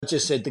I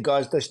just said the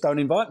guys just don't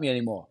invite me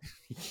anymore.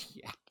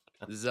 Yeah,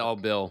 this is all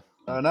Bill.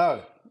 I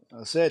know.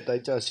 I said I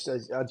just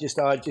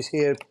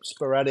hear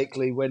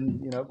sporadically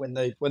when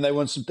they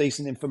want some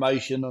decent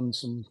information on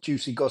some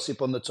juicy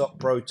gossip on the Top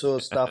Pro Tour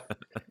stuff.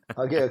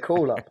 I get a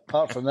call up.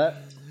 Apart from that,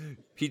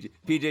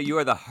 PJ, you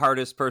are the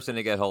hardest person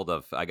to get hold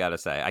of. I gotta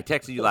say, I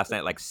texted you last night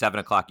at like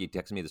 7:00. You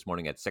texted me this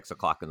morning at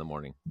 6:00 in the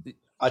morning.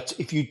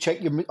 If you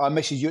check I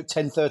messaged you at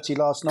 10:30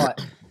 last night.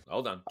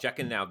 Hold on,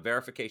 checking now.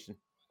 Verification.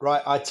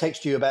 Right, I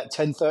texted you about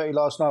 10:30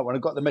 last night when I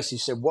got the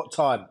message. Said what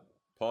time?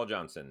 Paul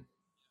Johnson.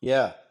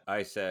 Yeah.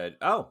 I said,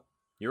 oh,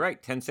 you're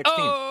right, 10:16.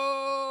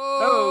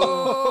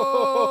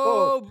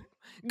 Oh,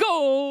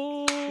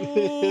 go!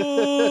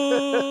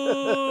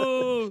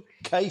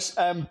 Case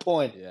and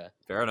point. Yeah.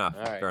 Fair enough.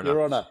 All right. Fair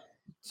Your enough. Honor.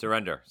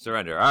 Surrender.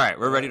 All right,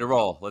 we're ready to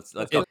roll. Let's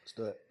go. Let's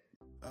do it.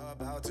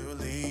 About to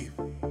leave,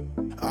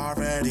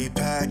 already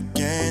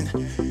packing.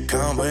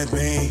 Come with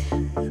me,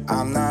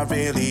 I'm not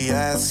really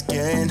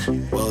asking.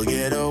 We'll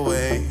get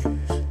away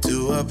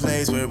to a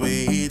place where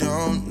we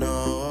don't know.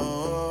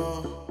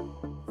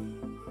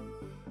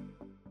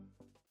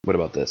 What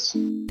about this?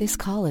 This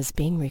call is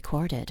being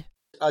recorded.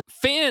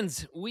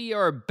 Fans, we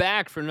are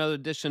back for another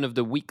edition of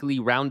the weekly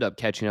roundup,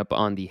 catching up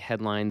on the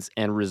headlines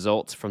and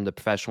results from the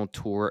professional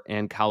tour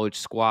and college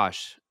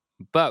squash.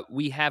 But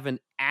we have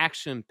an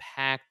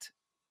action-packed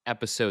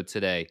episode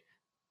today.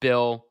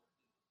 Bill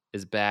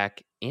is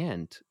back,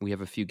 and we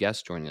have a few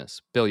guests joining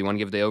us. Bill, you want to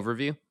give the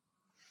overview?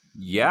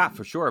 Yeah,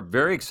 for sure.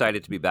 Very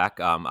excited to be back.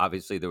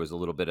 Obviously, there was a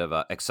little bit of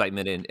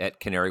excitement at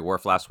Canary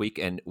Wharf last week,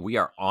 and we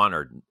are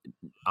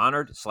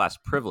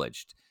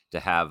honored/privileged to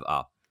have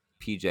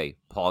PJ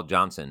Paul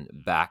Johnson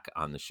back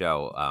on the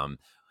show. I'm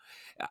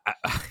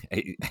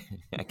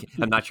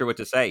not sure what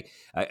to say.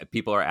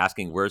 People are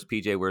asking, "Where's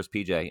PJ? Where's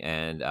PJ?"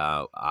 And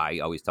I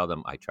always tell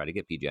them I try to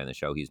get PJ on the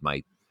show. He's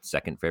my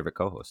second favorite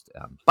co-host,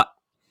 but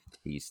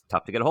he's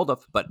tough to get a hold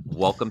of. But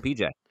welcome,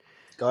 PJ.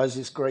 Guys,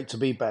 it's great to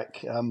be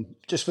back.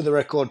 Just for the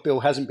record, Bill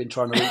hasn't been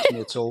trying to reach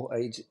me at all.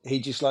 He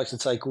just likes to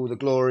take all the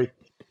glory.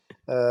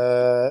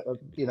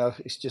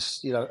 It's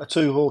just a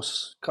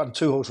two-horse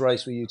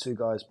race with you two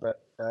guys.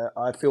 But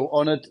I feel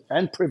honoured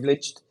and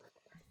privileged,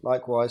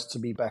 likewise, to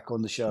be back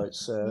on the show.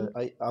 It's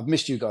I've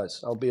missed you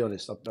guys. I'll be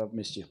honest, I've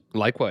missed you.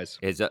 Likewise,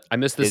 I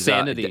miss the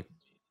sanity.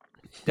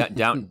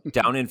 Down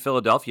in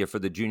Philadelphia for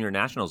the Junior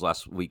Nationals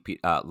last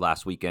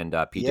weekend,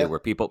 PJ, Yeah. were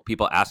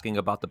people asking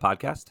about the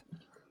podcast?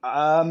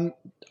 I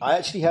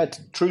actually had,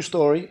 true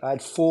story, I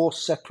had 4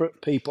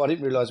 separate people. I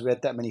didn't realise we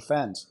had that many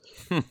fans,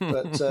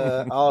 but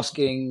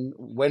asking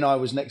when I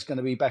was next going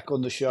to be back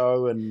on the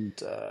show, and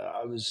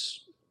I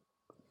was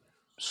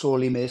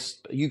sorely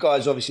missed. You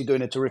guys obviously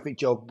doing a terrific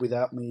job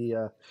without me.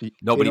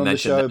 Nobody being on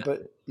mentioned the show, that.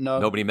 but no,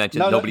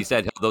 Nobody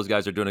said those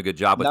guys are doing a good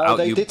job without no,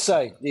 they you. did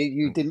say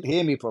you didn't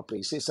hear me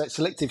properly. It's that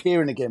selective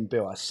hearing again,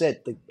 Bill. I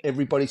said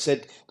everybody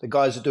said the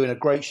guys are doing a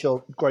great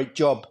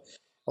job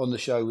on the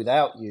show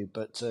without you,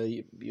 but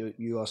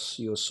you're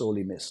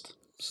sorely missed.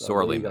 So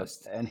Sorely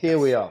missed. And here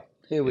we are.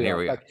 Here we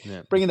are. Back,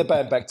 Yeah. bringing the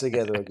band back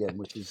together again,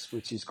 which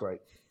is great.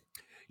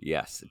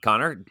 Yes.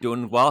 Connor,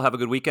 doing well? Have a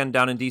good weekend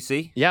down in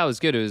D.C.? Yeah, it was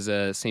good. It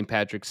was St.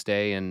 Patrick's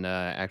Day, and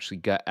actually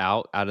got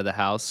out of the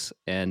house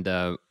and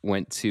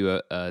went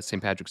to a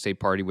St. Patrick's Day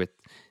party with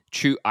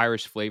true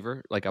Irish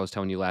flavor, like I was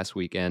telling you last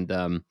week. And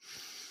the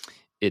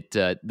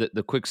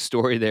quick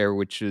story there,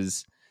 which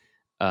is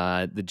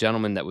the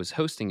gentleman that was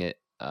hosting it,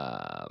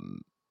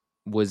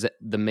 was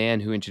the man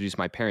who introduced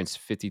my parents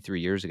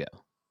 53 years ago.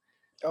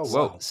 Oh,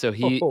 Whoa. wow. So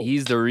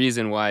he's the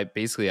reason why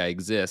basically I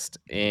exist.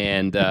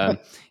 And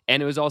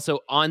and it was also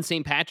on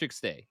St.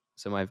 Patrick's Day.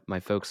 So my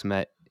folks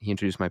met. He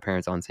introduced my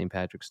parents on St.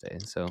 Patrick's Day.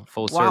 So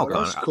full Wow,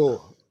 circle. That's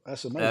cool.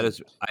 That's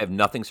amazing. I have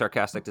nothing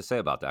sarcastic to say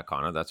about that,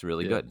 Connor. That's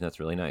really good. That's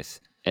really nice.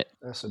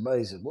 That's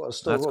amazing. What a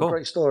story. That's What cool. a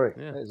great story.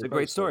 Yeah. That is It's a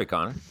great story,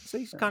 Connor.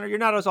 See, Connor, you're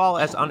not as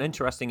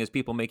uninteresting as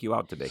people make you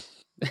out to be.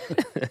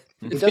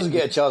 He doesn't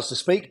get a chance to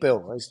speak,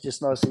 Bill. It's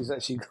just nice he's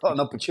actually got an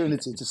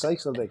opportunity to say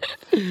something.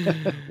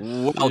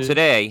 Well,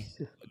 today,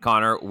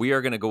 Connor, we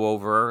are going to go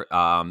over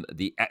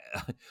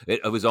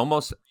it was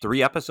almost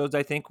 3 episodes,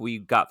 I think, we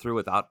got through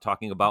without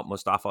talking about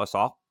Mustafa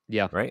Asal,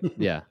 Yeah. right?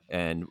 Yeah.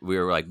 And we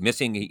were like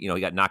missing, he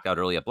got knocked out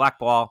early at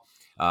blackball.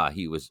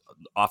 He was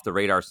off the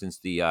radar since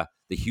the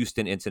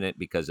Houston incident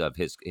because of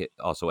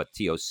also at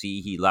TOC.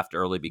 He left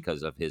early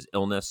because of his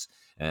illness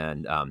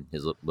and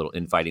his little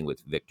infighting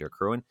with Victor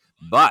Kruin.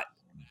 But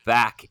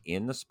back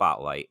in the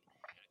spotlight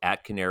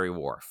at Canary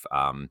Wharf.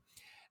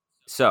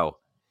 So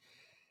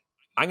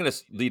I'm going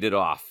to lead it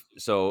off.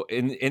 So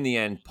in the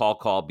end, Paul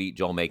Call beat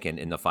Joel Macon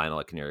in the final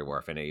at Canary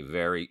Wharf in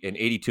in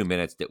 82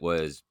 minutes. It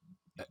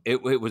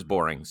was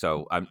boring.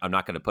 So I'm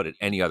not going to put it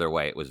any other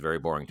way. It was very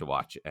boring to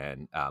watch.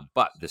 And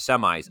but the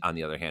semis, on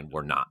the other hand,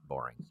 were not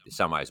boring. The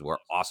semis were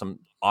awesome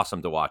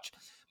to watch.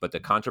 But the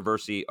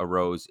controversy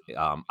arose,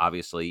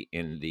 obviously,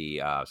 in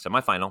the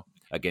semifinal,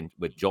 again,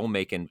 with Joel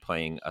Macon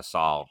playing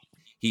Asal.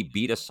 He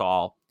beat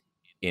Asal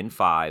in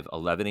 5,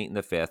 11-8 in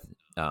the 5th,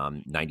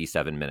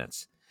 97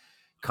 minutes.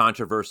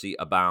 Controversy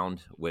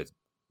abound with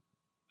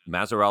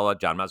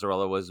John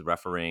Mazzarella was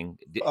refereeing.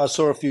 I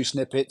saw a few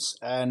snippets,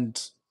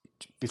 and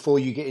before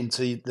you get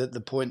into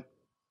the point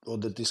or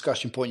the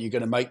discussion point you're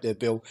going to make there,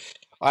 Bill,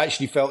 I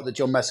actually felt that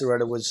John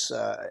Mazzarella was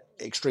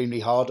extremely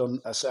hard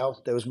on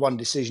Asal. There was one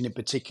decision in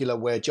particular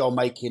where John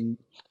Makin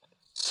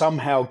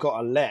somehow got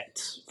a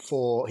let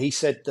for, he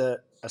said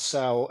that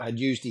Asal had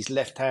used his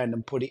left hand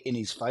and put it in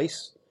his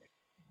face,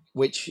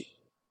 which,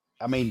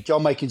 I mean,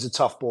 John Makin's a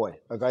tough boy.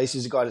 Okay, this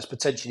is a guy that's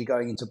potentially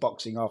going into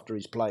boxing after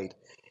he's played.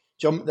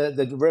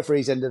 The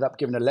referees ended up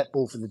giving a let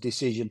ball for the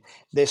decision.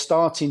 They're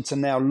starting to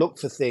now look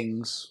for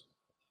things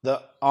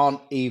that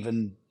aren't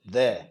even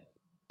there.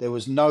 There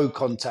was no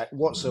contact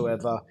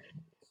whatsoever.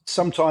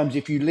 Sometimes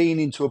if you lean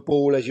into a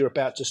ball as you're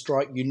about to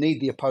strike, you need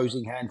the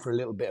opposing hand for a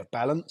little bit of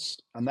balance,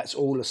 and that's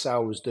all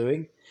Asal was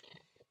doing.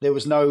 There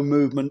was no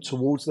movement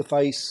towards the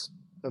face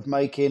of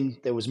Makin.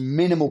 There was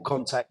minimal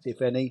contact,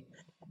 if any.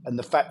 And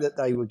the fact that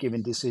they were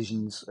giving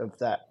decisions of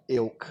that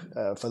ilk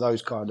for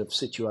those kind of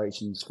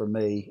situations, for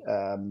me,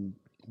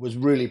 was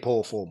really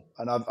poor form.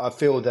 And I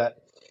feel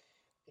that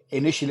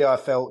initially I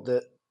felt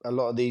that a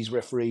lot of these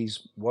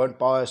referees weren't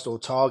biased or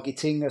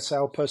targeting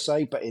Asal per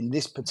se, but in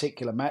this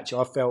particular match,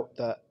 I felt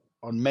that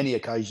on many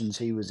occasions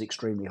he was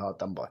extremely hard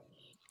done by.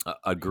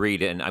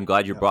 Agreed, and I'm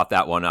glad you brought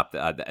that one up,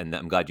 and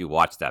I'm glad you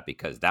watched that,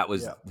 because that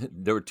was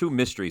there were two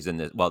mysteries in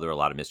this. Well, there were a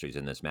lot of mysteries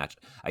in this match.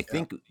 I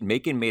think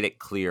Makin made it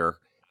clear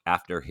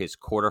after his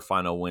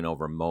quarterfinal win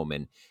over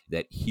Momin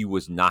that he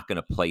was not going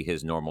to play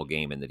his normal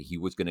game, and that he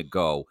was going to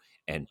go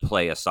and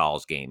play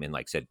Asal's game, and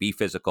like I said, be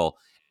physical.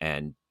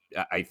 And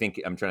I think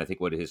I'm trying to think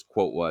what his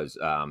quote was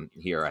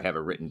here. I have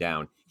it written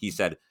down. He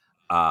said,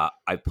 "I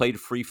played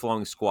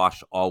free-flowing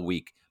squash all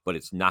week, but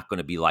it's not going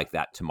to be like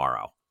that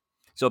tomorrow."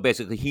 So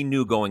basically, he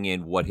knew going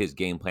in what his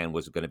game plan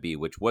was going to be,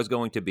 which was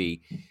going to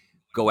be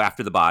go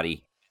after the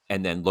body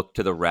and then look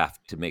to the ref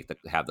to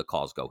have the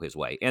calls go his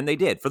way. And they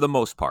did for the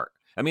most part.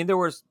 I mean, there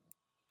was,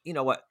 you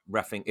know what,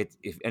 reffing.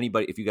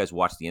 If you guys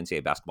watched the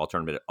NCAA basketball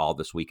tournament at all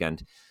this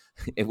weekend,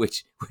 in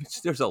which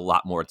there's a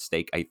lot more at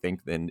stake, I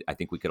think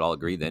we could all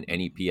agree, than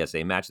any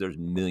PSA match. There's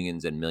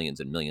millions and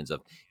millions and millions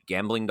of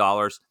gambling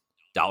dollars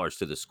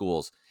to the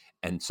schools.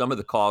 And some of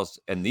the calls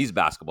in these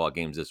basketball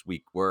games this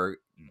week were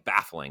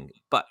baffling,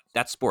 but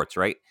that's sports,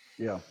 right?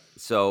 Yeah.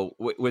 So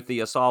with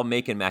the Asal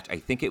Makin match, I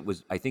think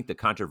the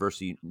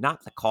controversy,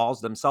 not the calls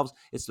themselves,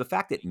 it's the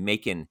fact that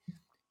Makin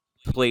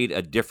played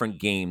a different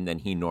game than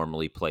he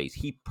normally plays.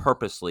 He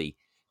purposely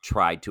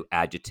tried to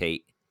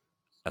agitate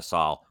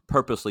Asal,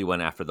 purposely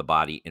went after the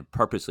body, and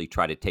purposely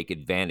tried to take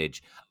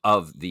advantage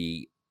of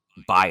the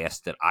bias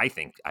that I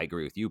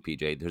agree with you,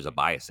 PJ. There's a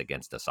bias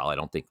against Asal. I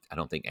don't think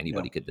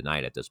anybody could deny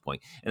it at this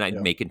point.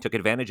 And Makin took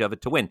advantage of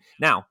it to win.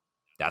 Now,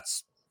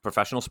 that's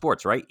professional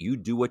sports, right? You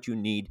do what you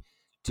need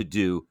to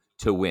do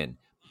to win.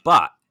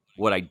 But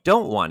what I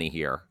don't want to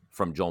hear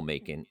from Joel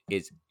Makin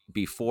is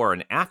before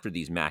and after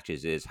these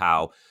matches is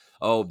how,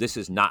 oh, this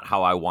is not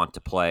how I want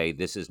to play.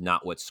 This is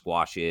not what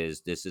squash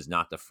is. This is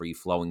not the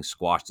free-flowing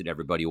squash that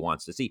everybody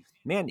wants to see.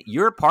 Man,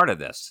 you're a part of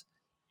this.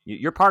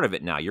 You're part of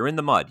it now. You're in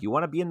the mud. You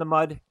want to be in the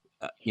mud?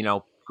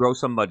 Grow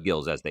some mud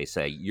gills, as they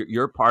say.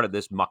 You're part of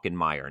this muck and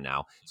mire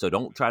now. So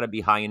don't try to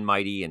be high and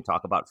mighty and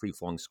talk about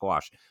free-flowing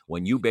squash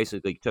when you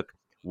basically took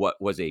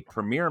what was a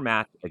premier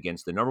match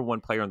against the number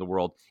one player in the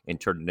world and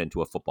turned it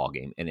into a football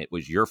game. And it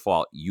was your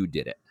fault. You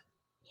did it.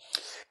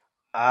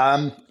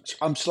 I'm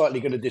slightly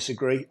going to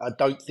disagree. I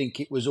don't think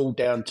it was all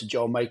down to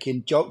Joel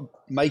Makin. Joel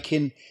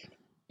Makin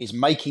is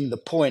making the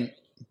point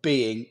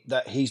being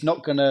that he's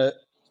not going to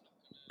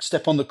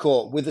step on the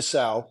court with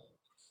Asal,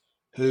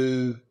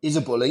 who is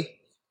a bully,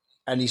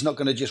 and he's not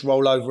going to just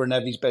roll over and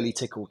have his belly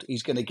tickled.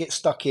 He's going to get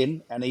stuck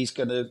in, and he's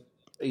going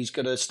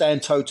to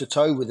stand toe to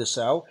toe with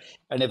Asal.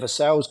 And if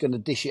Asal's going to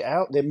dish it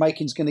out, then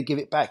Makin's going to give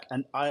it back.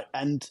 And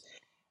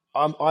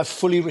I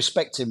fully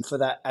respect him for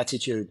that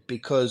attitude,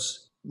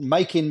 because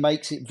Makin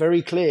makes it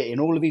very clear in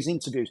all of his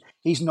interviews,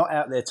 he's not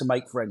out there to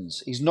make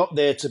friends. He's not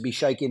there to be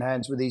shaking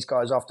hands with these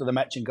guys after the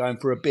match and going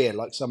for a beer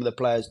like some of the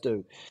players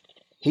do.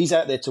 He's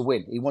out there to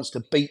win. He wants to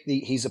beat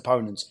his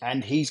opponents,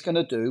 and he's going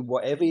to do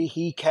whatever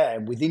he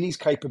can within his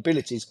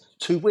capabilities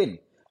to win.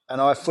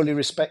 And I fully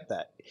respect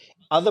that.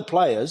 Other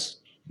players,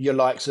 your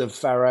likes of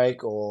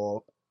Farag,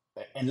 or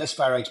unless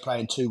Farag's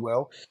playing too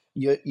well,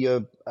 your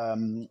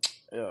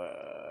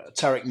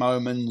Tarek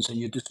Momans and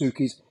your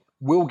Dasukis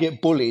will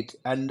get bullied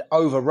and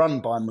overrun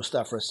by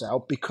Mustafa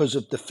Asal because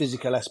of the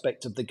physical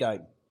aspect of the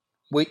game,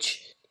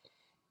 which,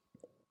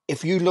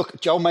 if you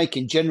look, Joel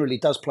Makin generally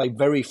does play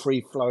very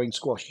free-flowing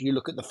squash. You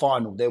look at the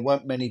final, there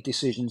weren't many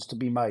decisions to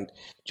be made.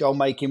 Joel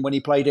Makin, when he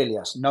played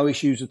Elias, no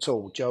issues at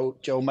all.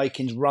 Joel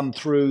Makin's run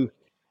through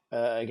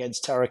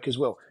against Tarek as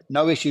well.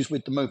 No issues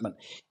with the movement.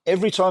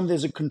 Every time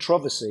there's a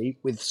controversy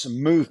with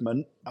some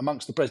movement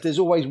amongst the players, there's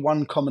always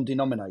one common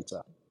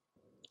denominator,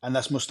 and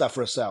that's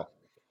Mustafa Asal.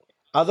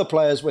 Other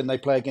players, when they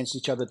play against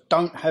each other,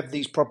 don't have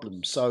these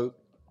problems. So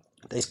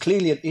there's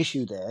clearly an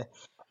issue there.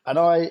 And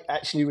I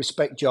actually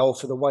respect Joel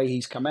for the way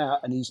he's come out,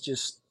 and he's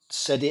just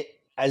said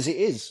it as it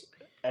is,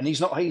 and he's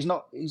not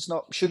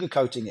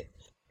sugarcoating it.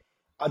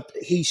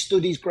 he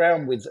stood his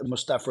ground with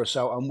Mustafa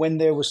Asal, and when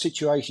there were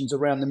situations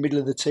around the middle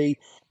of the tee,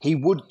 he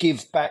would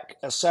give back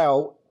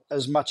Asal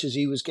as much as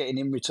he was getting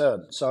in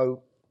return.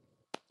 So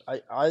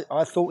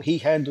I thought he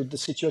handled the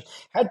situation.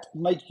 Had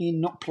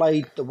Making not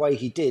played the way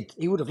he did,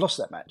 he would have lost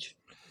that match.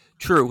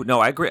 True. No,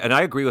 I agree. And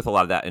I agree with a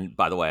lot of that. And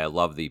by the way, I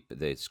love the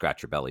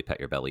scratch your belly, pet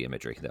your belly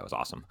imagery. That was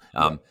awesome.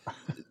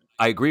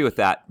 I agree with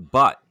that.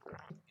 But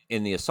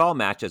in the Asal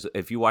match,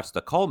 if you watch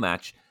the Cole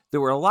match, there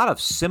were a lot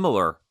of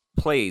similar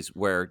plays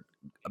where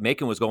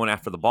Macon was going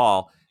after the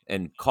ball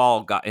and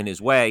Call got in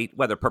his way,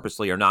 whether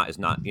purposely or not is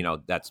not,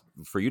 that's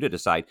for you to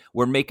decide,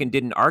 where Macon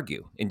didn't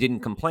argue and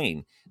didn't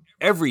complain.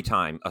 Every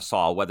time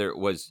Asal, whether it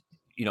was,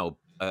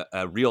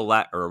 a real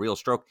let or a real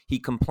stroke, he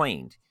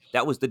complained.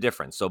 That was the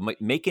difference. So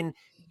Macon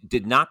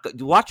did not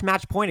watch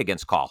match point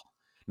against Call.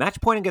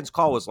 Match point against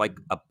Call was like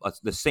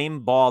the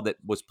same ball that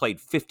was played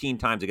 15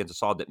 times against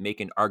Asal that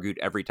Macon argued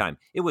every time.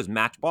 It was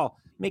match ball.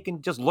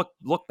 Macon just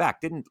looked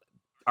back, didn't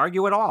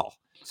argue at all.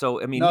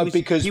 So, I mean,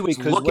 he was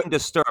looking to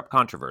stir up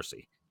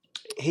controversy.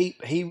 He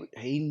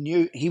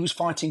knew he was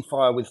fighting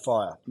fire with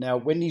fire. Now,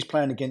 when he's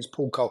playing against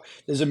Paul Cole,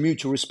 there's a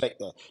mutual respect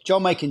there.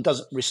 John Macon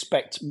doesn't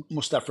respect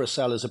Mustafa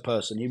Asal as a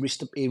person. He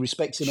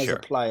respects him as a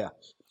player,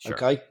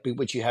 okay,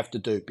 which you have to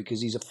do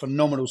because he's a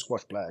phenomenal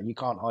squash player. You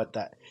can't hide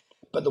that.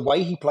 But the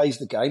way he plays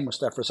the game,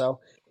 Mustafa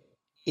Asal,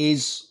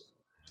 is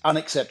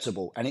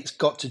unacceptable, and it's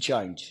got to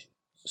change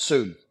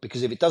soon.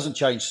 Because if it doesn't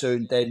change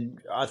soon, then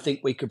I think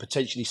we could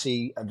potentially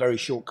see a very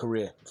short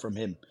career from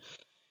him.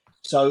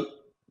 So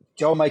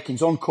Joel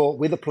Makin's on court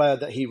with a player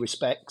that he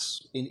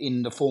respects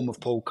in the form of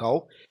Paul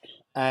Cole,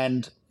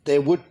 and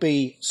there would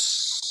be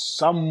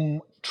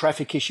some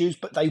traffic issues,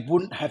 but they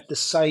wouldn't have the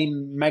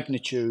same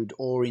magnitude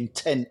or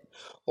intent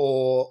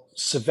or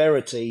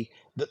severity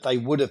that they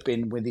would have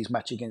been with his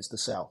match against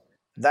Asal.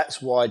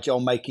 That's why Joel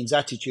Makin's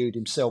attitude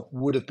himself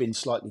would have been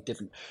slightly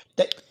different.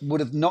 That would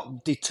have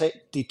not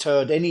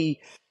deterred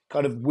any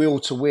kind of will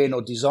to win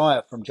or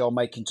desire from Joel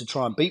Makin to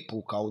try and beat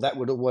Paul Cole. That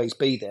would always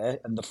be there,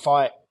 and the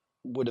fight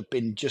would have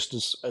been just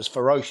as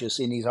ferocious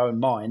in his own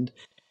mind.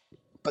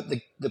 But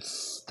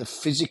the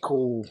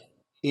physical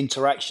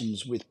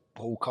interactions with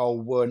Paul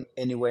Cole weren't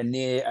anywhere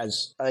near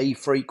as A,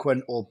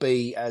 frequent, or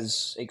B,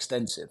 as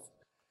extensive.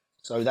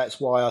 So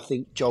that's why I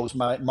think Joel's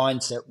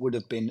mindset would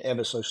have been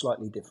ever so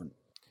slightly different.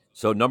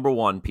 So number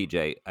one,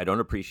 PJ, I don't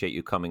appreciate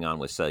you coming on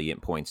with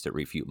salient points to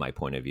refute my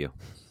point of view.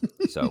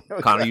 So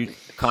okay.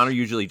 Connor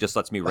usually just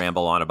lets me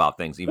ramble on about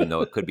things, even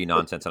though it could be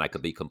nonsense and I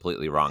could be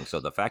completely wrong. So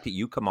the fact that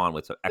you come on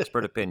with an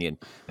expert opinion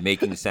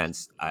making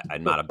sense,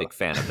 I'm not a big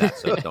fan of that.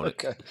 So don't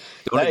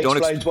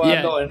explains why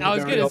I'm not. I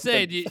was going to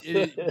say,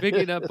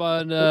 picking up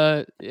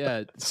on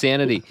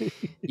sanity.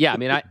 Yeah, I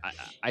mean,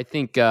 I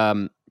think.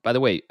 By the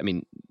way, I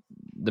mean,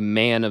 the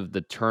man of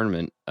the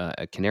tournament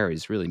at Canary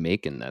is really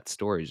making that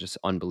story. It's just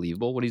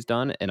unbelievable what he's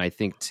done. And I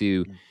think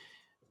too,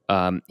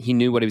 he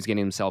knew what he was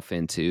getting himself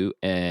into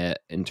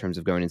in terms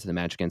of going into the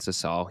match against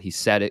Asal. He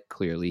said it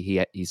clearly.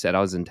 He said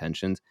all his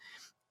intentions.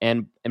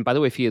 And by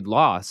the way, if he had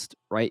lost,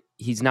 right,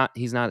 he's not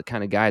the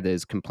kind of guy that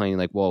is complaining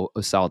like, well,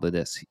 Asal did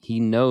this. He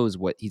knows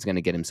what he's going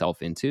to get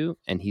himself into,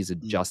 and he's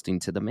adjusting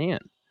to the man.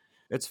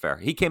 It's fair.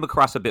 He came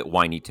across a bit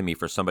whiny to me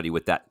for somebody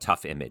with that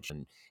tough image.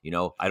 And,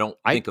 I don't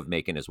think of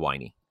Macon as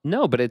whiny.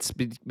 No, but it's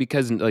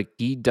because like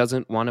he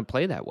doesn't want to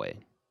play that way.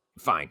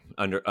 Fine.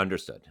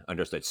 Understood.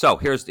 So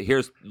here's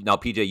now,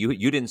 PJ,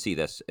 you didn't see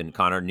this, and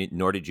Connor,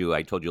 nor did you.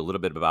 I told you a little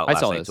bit about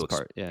last night. I saw this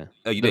part, yeah.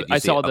 Oh, you did? I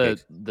saw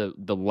the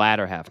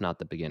latter half, not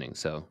the beginning.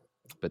 So,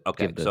 but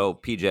okay. So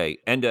PJ,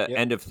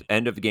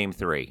 end of game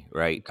 3,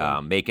 right?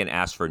 Okay. Macon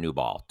asked for a new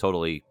ball.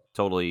 Totally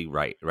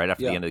right. Right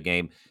after the end of the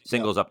game,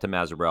 singles up to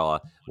Mazzarella,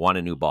 want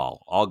a new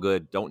ball. All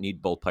good. Don't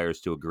need both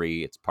players to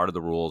agree. It's part of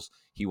the rules.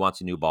 He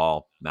wants a new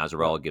ball.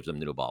 Mazzarella gives him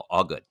the new ball.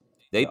 All good.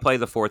 They play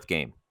the 4th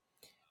game.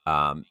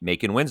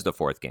 Macon wins the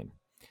 4th game.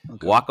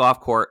 Okay. Walk off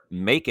court.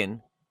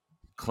 Macon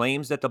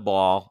claims that the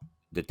ball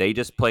that they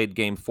just played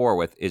game 4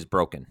 with is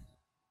broken.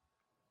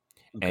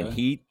 Okay. And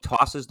he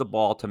tosses the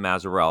ball to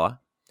Mazzarella.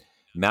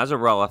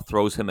 Mazzarella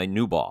throws him a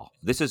new ball.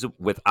 This is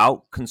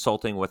without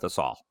consulting with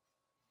Asal.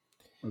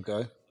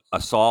 Okay.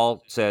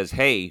 Asal says,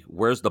 "Hey,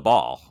 where's the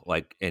ball?"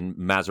 And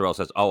Mazzarella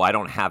says, "Oh, I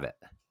don't have it."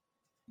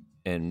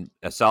 And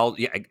Asal,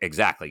 yeah,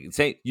 exactly.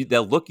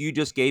 The look you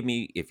just gave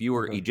me, if you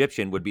were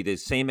Egyptian, would be the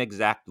same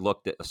exact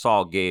look that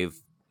Asal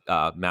gave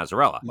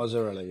Mazzarella.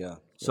 Mazzarella, yeah.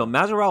 So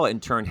Mazzarella, in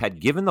turn, had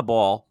given the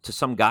ball to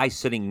some guy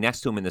sitting next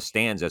to him in the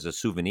stands as a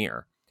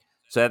souvenir.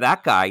 So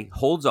that guy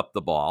holds up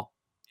the ball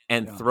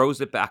and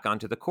throws it back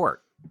onto the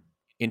court,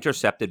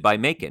 intercepted by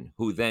Macon,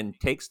 who then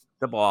takes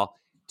the ball,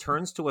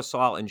 turns to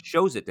Asal and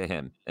shows it to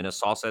him. And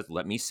Asal says,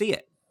 "Let me see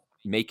it."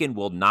 Macon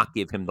will not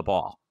give him the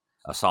ball.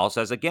 Asal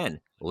says again,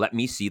 "Let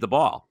me see the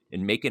ball."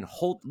 And Macon,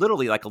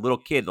 literally like a little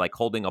kid, like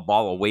holding a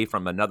ball away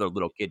from another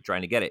little kid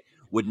trying to get it,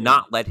 would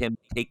not let him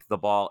take the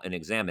ball and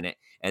examine it,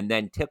 and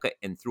then took it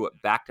and threw it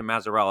back to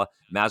Mazzarella.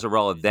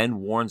 Mazzarella then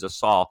warns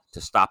Asal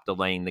to stop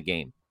delaying the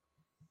game.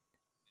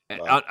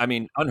 Wow. I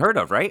mean, unheard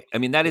of, right? I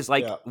mean, that is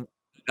like,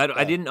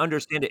 I didn't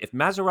understand it. If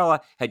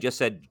Mazzarella had just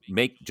said,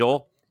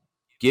 Joel,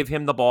 Give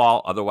him the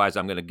ball. Otherwise,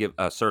 I'm going to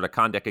assert a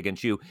conduct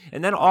against you.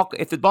 And then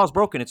if the ball's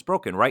broken, it's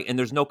broken, right? And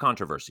there's no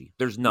controversy.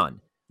 There's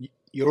none.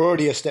 You're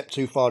already a step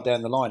too far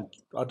down the line.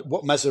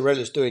 What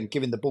Mazzarella's doing,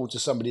 giving the ball to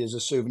somebody as a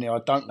souvenir, I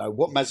don't know.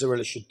 What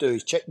Mazzarella should do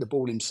is check the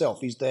ball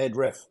himself. He's the head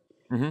ref.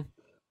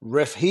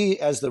 Mm-hmm. He,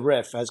 as the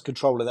ref, has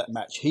control of that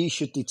match. He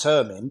should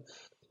determine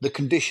the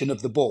condition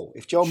of the ball.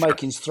 If Joel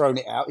Makin's thrown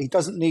it out, he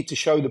doesn't need to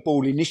show the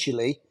ball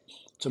initially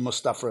to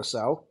Mustafa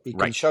Asal. He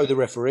can show the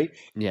referee.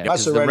 Yeah,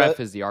 because the ref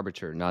is the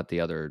arbiter, not the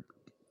other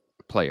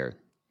player.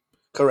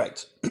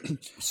 Correct.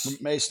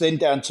 It's then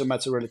down to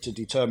Mazzarella to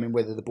determine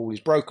whether the ball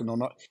is broken or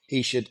not.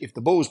 He should, if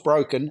the ball's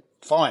broken,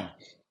 fine,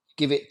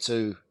 give it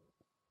to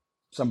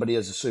somebody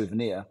as a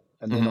souvenir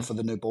and then offer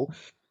the new ball.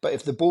 But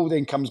if the ball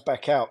then comes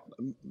back out,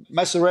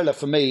 Mazzarella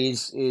for me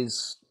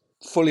is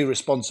fully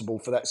responsible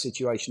for that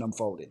situation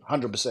unfolding,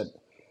 100%.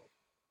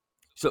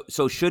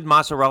 So should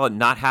Mazzarella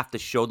not have to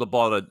show the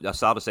ball to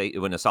Asal to say,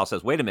 when Asal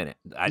says, wait a minute,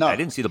 I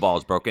didn't see the ball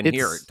is broken.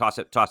 Here, toss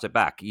it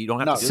back. You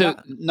don't have to do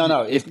that.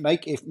 No.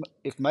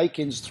 If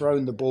Makin's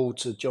thrown the ball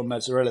to John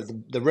Mazzarella,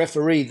 the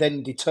referee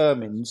then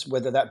determines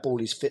whether that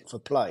ball is fit for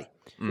play.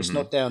 Mm-hmm. It's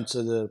not down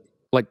to the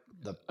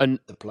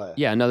player.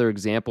 Yeah, another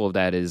example of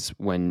that is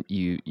when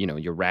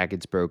your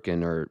racket's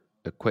broken or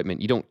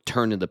equipment, you don't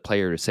turn to the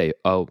player to say,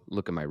 oh,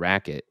 look at my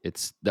racket.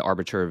 It's the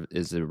arbiter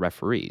is the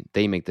referee.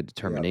 They make the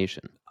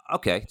determination. Yeah.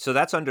 Okay, so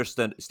that's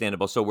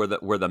understandable. So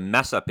where the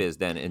mess up is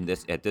then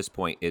at this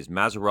point is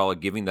Mazzarella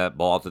giving that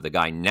ball to the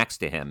guy next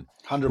to him,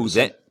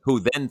 100%. who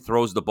then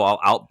throws the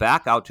ball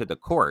back out to the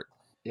court.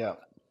 Yeah.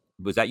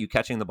 Was that you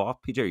catching the ball,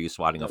 PJ? Or are you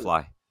swatting a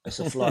fly? It's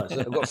a fly.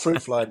 I've got a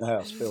fruit fly in the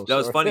house, Phil. That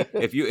was funny.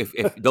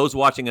 If those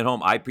watching at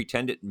home, I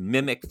pretended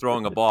mimic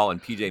throwing a ball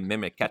and PJ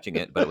mimic catching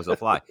it, but it was a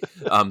fly.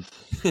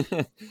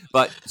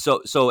 But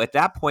so at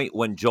that point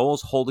when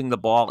Joel's holding the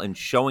ball and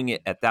showing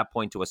it at that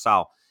point to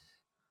Asal,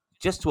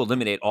 just to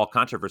eliminate all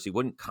controversy,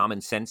 wouldn't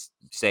common sense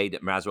say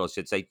that Mazzarella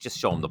should say, just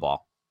show him the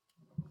ball?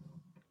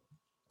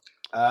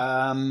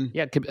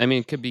 It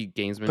could be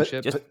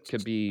gamesmanship.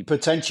 Could be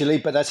potentially,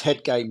 but that's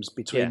head games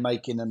between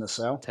Makin and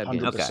Asal.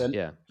 100%. Okay.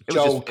 Yeah.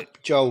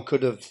 Joel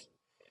could have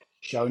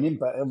shown him,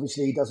 but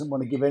obviously he doesn't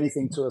want to give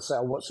anything to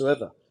Asal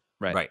whatsoever.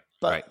 Right.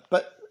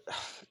 But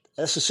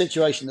that's a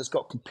situation that's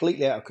got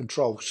completely out of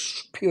control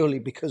purely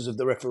because of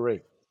the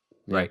referee.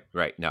 Right.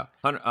 No,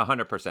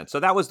 100%. So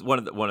that was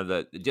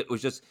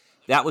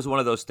that was one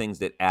of those things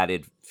that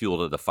added fuel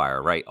to the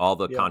fire, right? All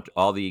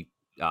the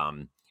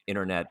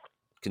internet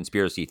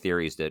conspiracy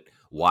theories that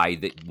why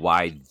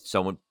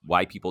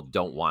people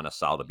don't want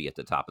Asal to be at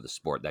the top of the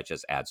sport. That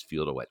just adds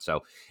fuel to it.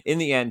 So in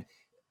the end,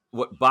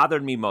 what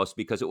bothered me most,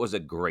 because it was a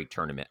great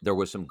tournament, there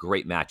was some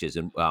great matches,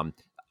 and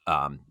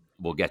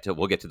we'll get to the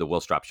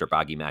Willstrop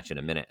Shirabagi match in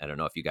a minute. I don't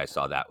know if you guys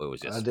saw that. It was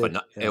just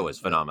it was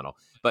phenomenal.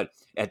 But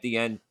at the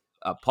end,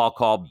 Paul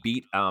Call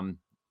beat Farag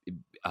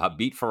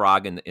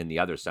in the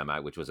other semi,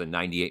 which was a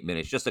 98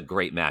 minutes, just a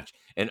great match.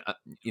 And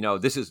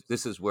this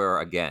is where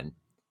again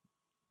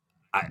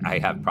I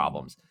have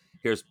problems.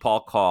 Here's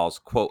Paul Call's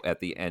quote at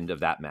the end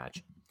of that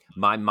match: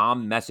 "My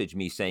mom messaged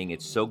me saying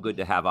it's so good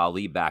to have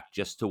Ali back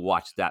just to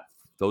watch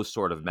those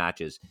sort of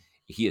matches.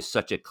 He is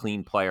such a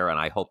clean player, and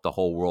I hope the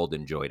whole world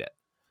enjoyed it."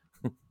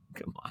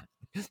 Come on.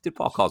 Did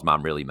Paul Call's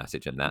mom really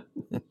message him that?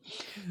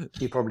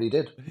 He probably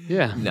did.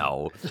 Yeah.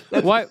 No.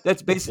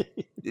 That's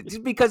basically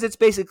because it's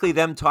basically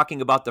them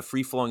talking about the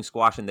free-flowing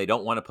squash, and they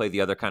don't want to play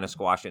the other kind of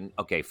squash. And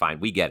okay, fine,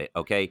 we get it.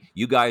 Okay,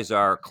 you guys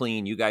are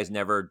clean. You guys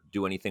never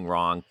do anything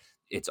wrong.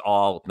 It's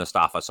all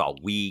Mustafa Asal.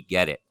 We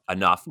get it.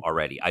 Enough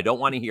already. I don't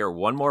want to hear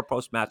one more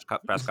post-match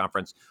press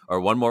conference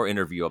or one more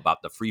interview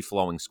about the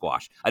free-flowing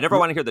squash. I never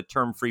want to hear the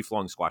term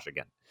free-flowing squash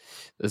again.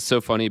 It's so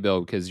funny,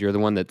 Bill, because you're the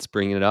one that's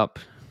bringing it up.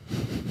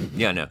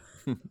 Yeah, no.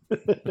 But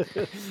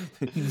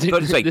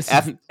it's like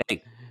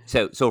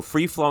so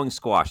free-flowing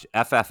squash,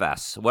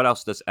 FFS. What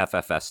else does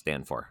FFS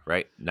stand for?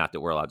 Right? Not that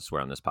we're allowed to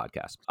swear on this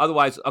podcast.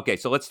 Otherwise, okay.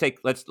 So let's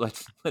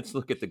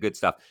look at the good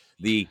stuff.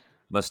 The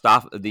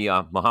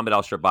Muhammad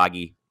Al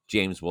Shirabagi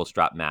James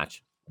Willstrop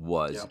match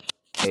was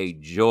a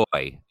joy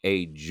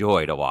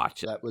to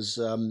watch. That was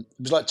it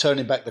was like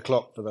turning back the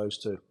clock for those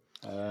two.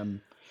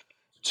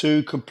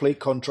 Two complete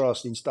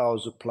contrasting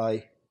styles of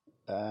play,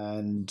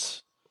 and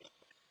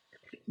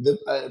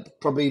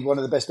probably one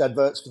of the best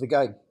adverts for the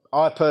game.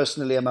 I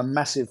personally am a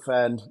massive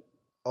fan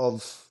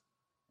of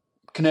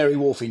Canary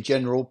Wharf in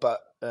general,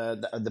 but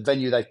the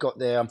venue they've got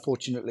there,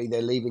 unfortunately,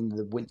 they're leaving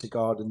the Winter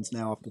Gardens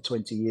now after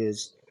 20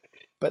 years.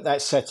 But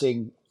that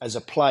setting as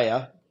a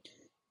player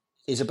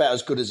is about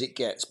as good as it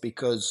gets,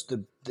 because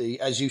the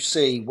as you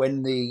see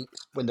when the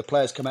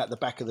players come out the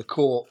back of the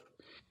court,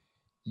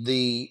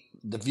 the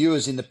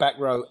viewers in the back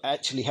row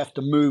actually have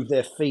to move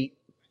their feet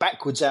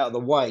backwards out of the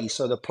way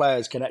so the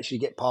players can actually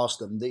get past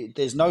them.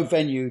 There's no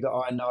venue that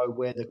I know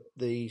where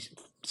the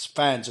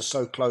fans are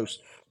so close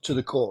to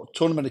the court.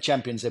 Tournament of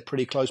Champions, they're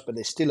pretty close, but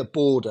there's still a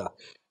border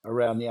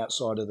around the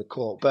outside of the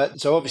court.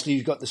 But so obviously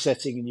you've got the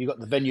setting and you've got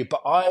the venue,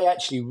 but I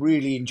actually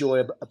really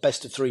enjoy a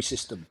best of three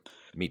system.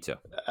 Me too.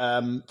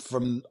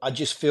 I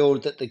just feel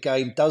that the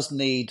game does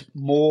need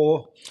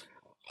more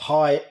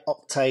high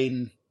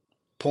octane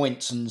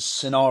points and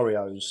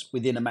scenarios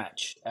within a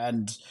match,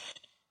 and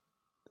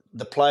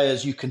the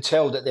players, you can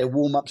tell that their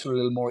warm-ups are a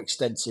little more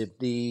extensive.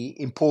 The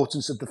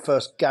importance of the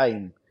first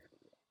game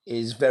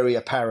is very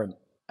apparent,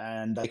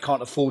 and they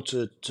can't afford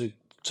to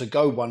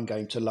go one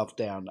game to love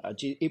down.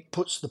 It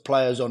puts the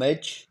players on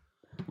edge,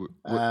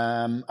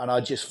 and I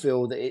just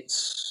feel that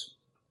it's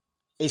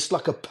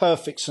like a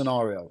perfect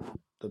scenario,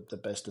 the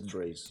best of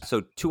threes.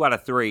 So 2 out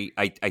of 3,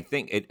 I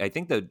think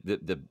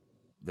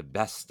the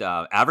best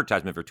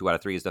advertisement for 2 out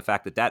of 3 is the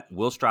fact that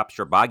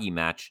Willstrop-Sherbagi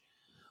match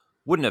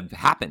wouldn't have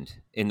happened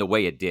in the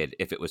way it did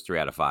if it was 3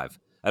 out of 5.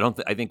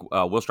 I think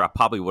Willstrop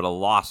probably would have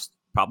lost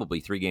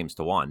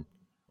 3-1,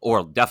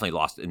 or definitely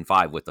lost in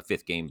 5, with the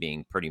 5th game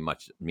being pretty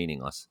much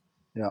meaningless.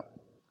 Yeah.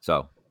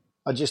 So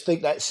I just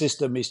think that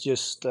system is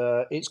just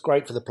it's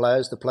great for the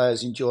players. The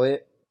players enjoy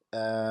it.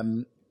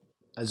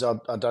 As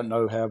I don't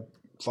know how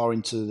far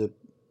into the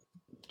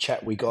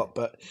chat we got,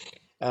 but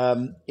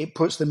it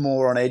puts them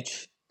more on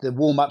edge. The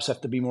warm-ups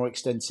have to be more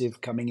extensive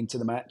coming into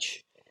the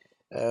match.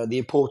 The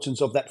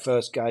importance of that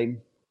first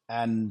game,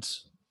 and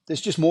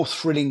there's just more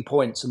thrilling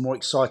points and more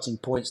exciting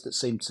points that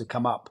seem to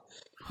come up.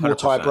 More 100%.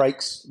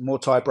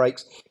 tie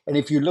breaks. And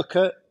if you look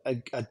at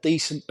a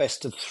decent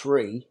best of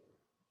 3,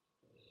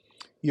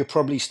 you're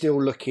probably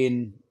still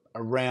looking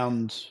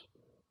around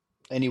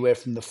anywhere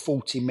from the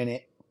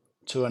 40-minute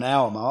to an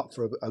hour mark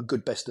for a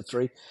good best of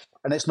 3.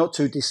 And it's not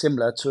too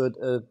dissimilar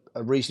to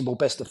a reasonable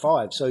best of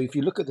 5. So if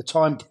you look at the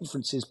time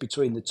differences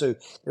between the two,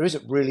 there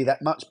isn't really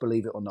that much,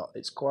 believe it or not.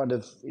 It's quite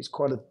of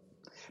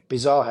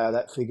bizarre how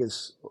that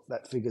figures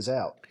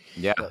out.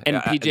 Yeah. And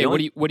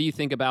PJ, what do you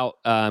think about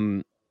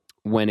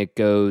when it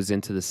goes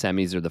into the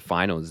semis or the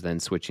finals,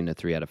 then switching to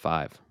 3 out of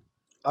 5?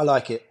 I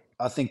like it.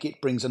 I think it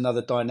brings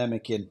another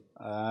dynamic in.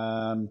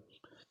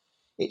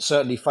 It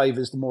certainly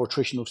favours the more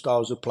attritional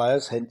styles of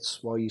players, hence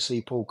why you see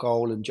Paul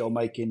Cole and Joel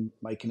making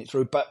it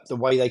through. But the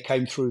way they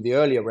came through the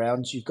earlier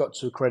rounds, you've got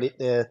to credit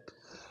their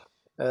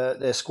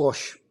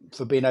squash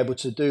for being able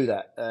to do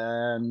that.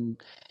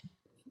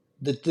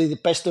 The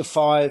best of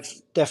 5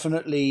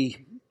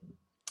 definitely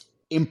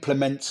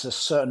implements a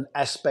certain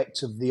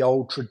aspect of the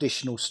old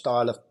traditional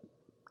style of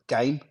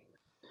game.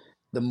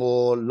 The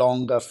more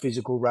longer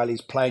physical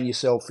rallies, playing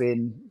yourself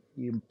in.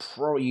 You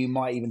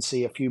might even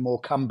see a few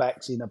more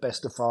comebacks in a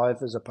best of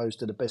 5 as opposed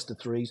to the best of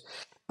 3s.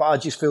 But I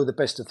just feel the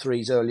best of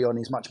 3s early on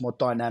is much more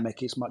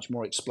dynamic. It's much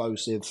more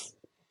explosive.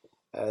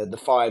 The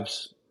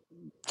 5s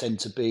tend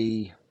to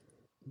be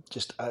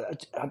just,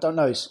 I don't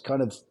know, it's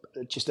kind of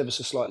just ever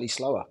so slightly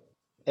slower.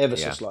 So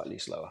slightly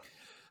slower.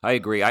 I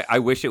agree. I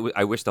wish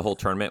the whole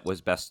tournament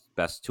was best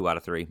 2 out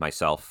of 3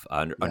 myself,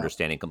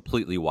 understanding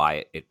completely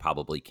why it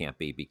probably can't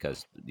be,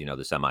 because the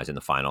semis and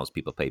the finals,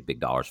 people pay big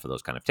dollars for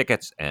those kind of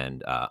tickets,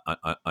 and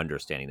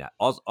understanding that.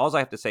 All I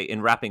have to say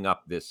in wrapping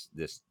up this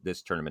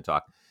tournament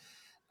talk,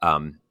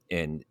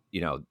 and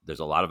there's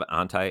a lot of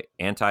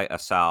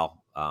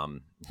anti-Assal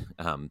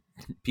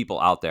people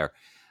out there.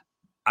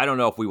 I don't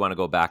know if we want to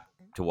go back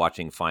to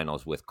watching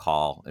finals with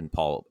Call and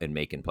Paul and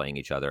Macon playing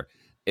each other.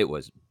 It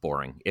was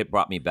boring. It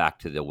brought me back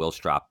to the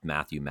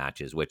Willstrop-Matthew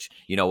matches, which,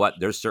 you know what,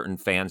 there's certain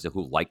fans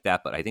who like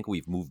that, but I think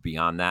we've moved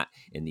beyond that,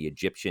 and the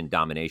Egyptian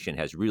domination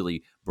has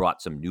really brought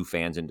some new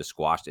fans into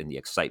squash and the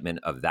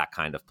excitement of that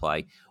kind of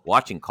play.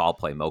 Watching Call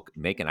play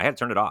Macon, I had to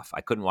turn it off. I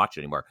couldn't watch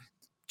it anymore.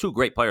 2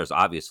 great players,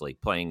 obviously,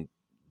 playing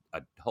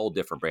a whole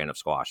different brand of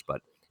squash,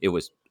 but it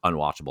was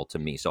unwatchable to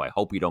me. So I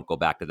hope we don't go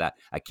back to that.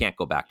 I can't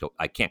go back to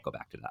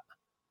that.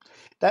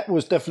 That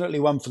was definitely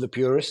one for the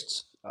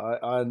purists.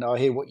 I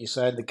hear what you're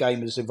saying. The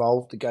game has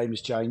evolved. The game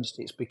has changed.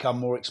 It's become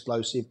more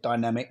explosive,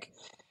 dynamic.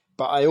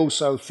 But I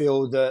also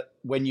feel that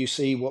when you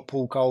see what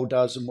Paul Cole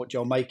does and what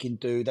Joel Macon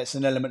do, that's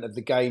an element of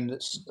the game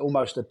that's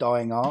almost a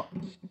dying art.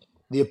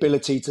 The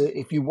ability to,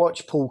 if you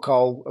watch Paul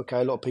Cole,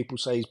 okay, a lot of people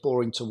say he's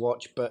boring to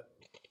watch, but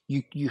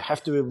you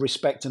have to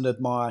respect and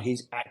admire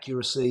his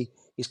accuracy,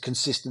 his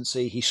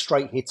consistency, his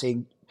straight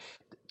hitting.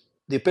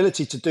 The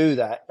ability to do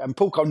that, and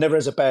Paul Cole never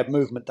has a bad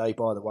movement day,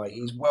 by the way.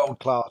 He's world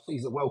class.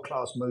 He's a world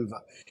class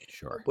mover.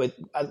 Sure. With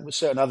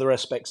certain other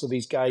aspects of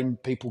his game,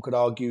 people could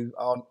argue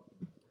aren't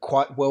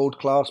quite world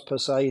class per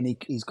se, and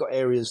he's got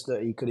areas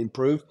that he could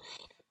improve.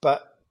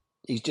 But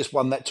he's just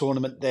won that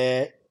tournament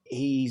there.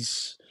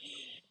 He's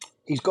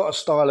got a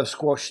style of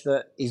squash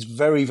that is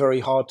very, very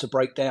hard to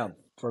break down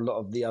for a lot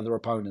of the other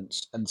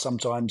opponents, and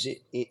sometimes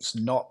it's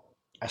not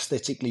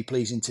aesthetically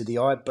pleasing to the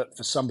eye, but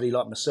for somebody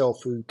like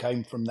myself who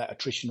came from that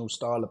attritional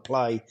style of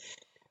play,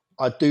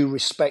 I do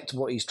respect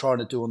what he's trying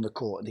to do on the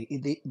court.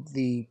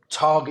 The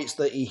targets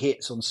that he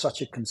hits on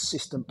such a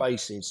consistent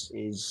basis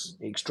is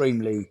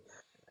extremely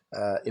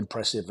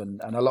impressive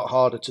and a lot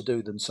harder to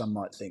do than some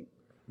might think.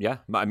 Yeah,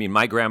 I mean,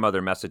 my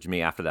grandmother messaged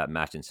me after that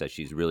match and said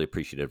she's really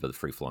appreciative of the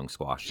free-flowing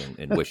squash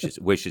and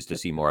wishes to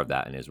see more of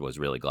that, and was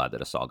really glad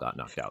that Assal got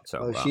knocked out.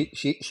 So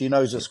she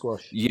knows her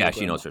squash. Yeah,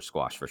 she knows her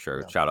squash for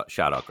sure. Yeah.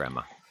 Shout out,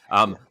 Grandma.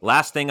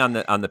 Last thing on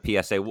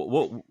the PSA,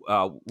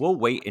 we'll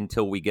wait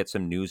until we get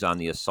some news on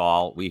the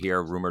assault. We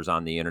hear rumors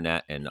on the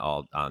internet and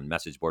all on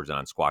message boards and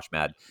on Squash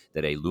Mad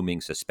that a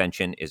looming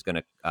suspension is going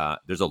to.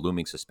 There's a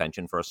looming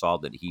suspension for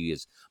Assault, that he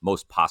is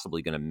most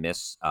possibly going to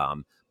miss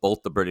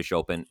both the British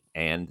Open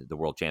and the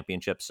World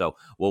Championship. So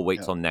we'll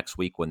wait till next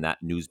week when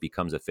that news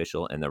becomes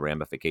official and the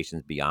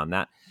ramifications beyond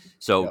that.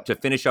 So to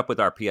finish up with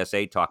our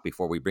PSA talk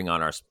before we bring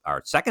on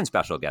our second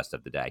special guest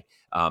of the day.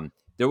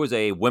 There was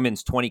a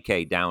women's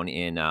 20K down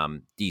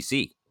in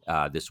D.C.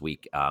 This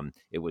week.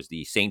 It was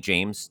the St.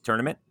 James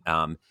tournament.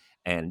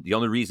 And the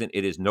only reason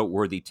it is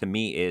noteworthy to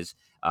me is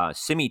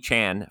Simi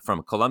Chan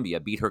from Colombia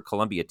beat her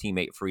Colombia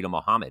teammate Farida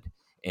Mohammed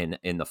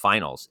in the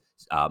finals.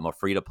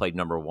 Farida played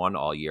number one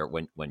all year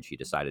when she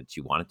decided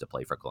she wanted to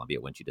play for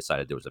Colombia, when she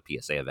decided there was a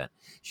PSA event.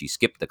 She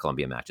skipped the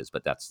Colombia matches,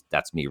 but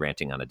that's me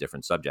ranting on a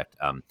different subject.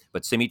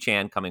 But Simi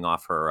Chan, coming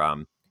off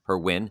her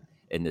win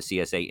in the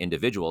CSA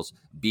individuals,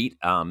 beat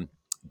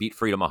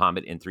Farida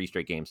Mohammed in 3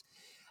 straight games.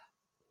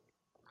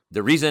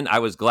 The reason I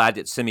was glad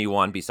that Simi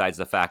won, besides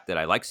the fact that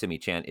I like Simi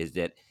Chan, is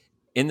that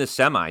in the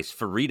semis,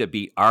 Farida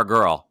beat our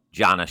girl,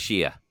 Jana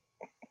Shia,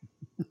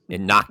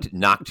 and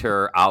knocked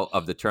her out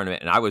of the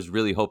tournament. And I was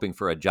really hoping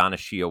for a Jana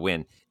Shia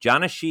win.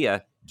 Jana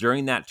Shia,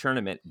 during that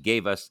tournament,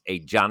 gave us a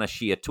Jana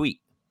Shia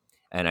tweet.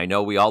 And I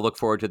know we all look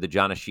forward to the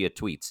Jana Shia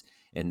tweets.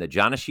 And the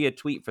Jana Shia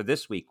tweet for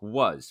this week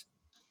was,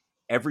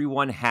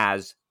 everyone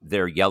has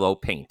their yellow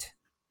paint.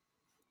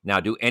 Now,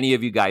 do any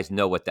of you guys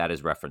know what that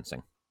is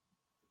referencing?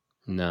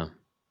 No.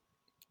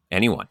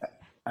 Anyone?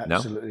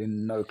 Absolutely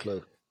no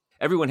clue.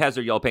 Everyone has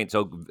their yellow paint.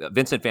 So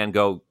Vincent van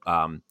Gogh,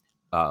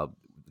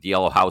 the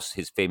Yellow House,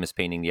 his famous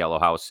painting, The Yellow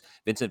House.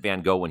 Vincent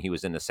van Gogh, when he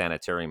was in the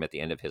sanitarium at the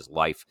end of his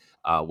life,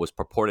 was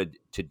purported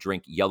to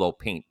drink yellow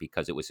paint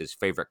because it was his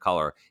favorite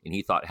color, and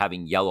he thought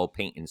having yellow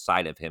paint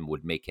inside of him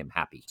would make him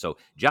happy. So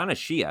Jana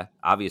Shia,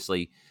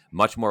 obviously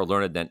much more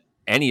learned than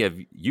any of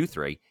you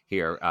three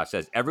here,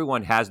 says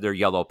everyone has their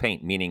yellow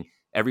paint, meaning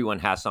everyone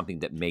has something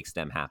that makes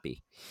them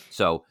happy.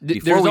 So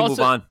before we move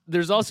on,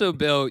 there's also,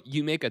 Bill,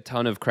 you make a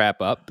ton of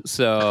crap up.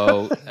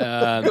 So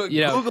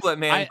Google it,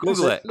 man.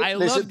 Google it. I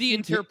love the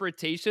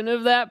interpretation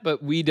of that,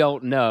 but we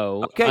don't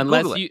know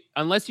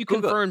unless you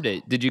confirmed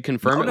it. Did you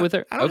confirm it with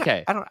her?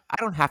 Okay. I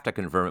don't have to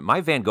confirm it. My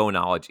Van Gogh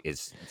knowledge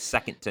is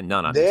second to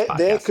none on this podcast.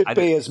 There could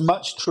be as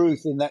much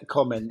truth in that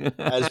comment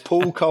as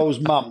Paul Cole's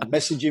mum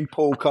messaging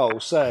Paul Cole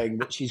saying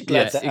that she's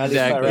glad that Ali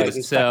Farag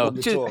is back on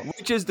the tour.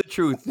 Which is the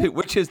truth?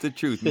 Which is the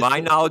truth?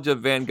 My knowledge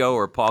of Van Gogh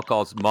or Paul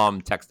Cole's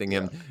mom texting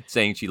him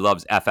saying she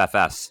loves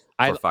FFS.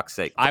 For fuck's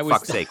sake. For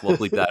fuck's sake. We'll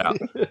bleep that out.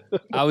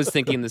 I was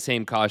thinking the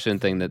same caution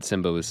thing that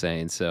Simba was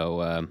saying.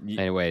 So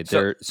anyway,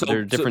 there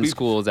are different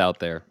schools out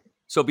there.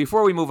 So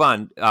before we move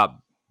on,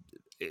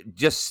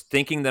 just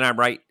thinking that I'm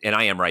right, and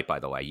I am right, by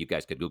the way. You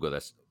guys could Google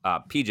this.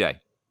 PJ,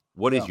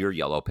 what is your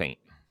yellow paint?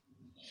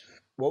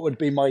 What would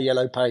be my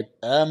yellow paint?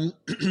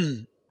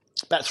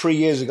 About 3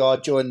 years ago, I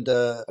joined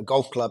a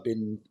golf club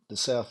in the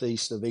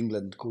southeast of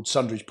England called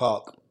Sundridge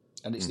Park.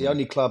 And it's the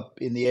only club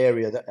in the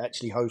area that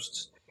actually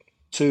hosts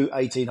 2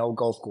 18-hole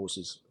golf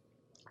courses.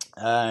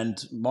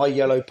 And my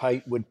yellow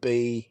paint would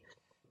be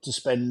to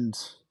spend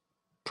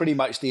pretty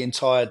much the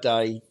entire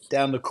day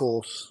down the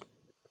course.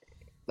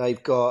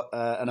 They've got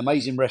an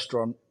amazing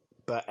restaurant,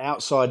 but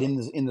outside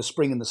in the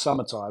spring and the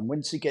summertime,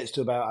 once it gets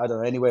to about, I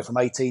don't know, anywhere from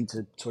 18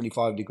 to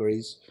 25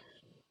 degrees,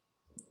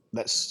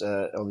 that's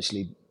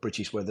obviously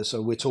British weather.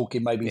 So we're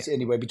talking maybe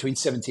anywhere between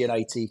 70 and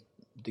 80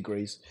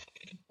 degrees.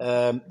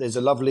 There's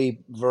a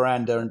lovely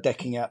veranda and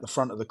decking out the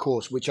front of the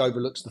course, which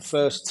overlooks the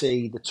first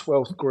tee, the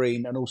 12th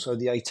green, and also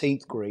the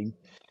 18th green.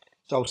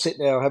 So I'll sit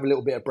there, I'll have a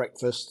little bit of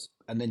breakfast,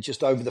 and then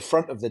just over the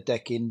front of the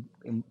decking,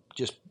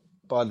 just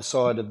by the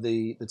side of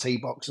the tee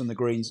box and the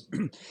greens,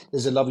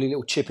 there's a lovely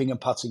little chipping and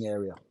putting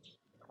area.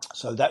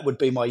 So that would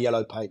be my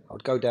yellow paint.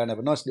 I'd go down, have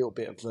a nice little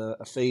bit of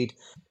a feed,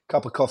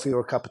 cup of coffee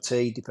or a cup of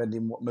tea,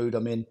 depending what mood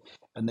I'm in,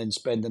 and then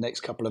spend the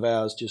next couple of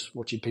hours just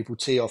watching people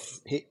tee off,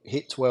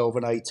 hit 12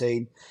 and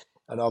 18,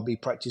 and I'll be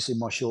practicing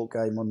my short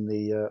game on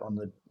the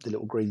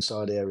little green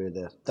side area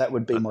there. That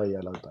would be my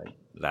yellow paint.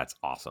 That's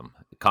awesome.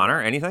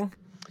 Connor, anything?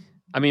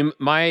 I mean,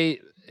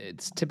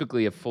 it's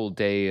typically a full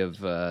day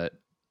of it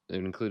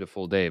would include a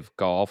full day of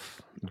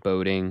golf,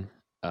 boating,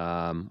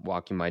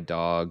 walking my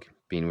dog,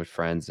 being with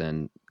friends,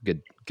 and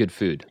good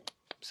food.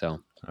 So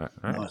all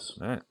right. Nice.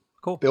 All right.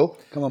 Cool. Bill,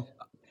 come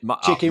on.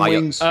 Chicken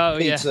wings,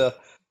 pizza.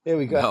 Yeah. Here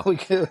we go.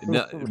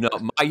 No,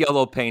 my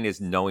yellow paint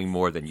is knowing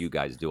more than you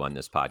guys do on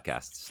this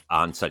podcast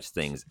on such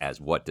things as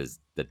what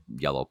does the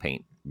yellow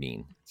paint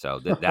mean. So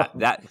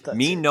that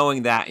me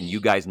knowing that and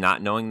you guys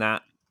not knowing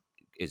that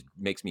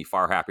makes me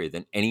far happier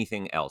than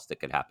anything else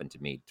that could happen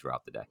to me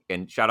throughout the day.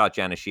 And shout out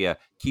Jana Shia.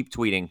 Keep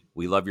tweeting.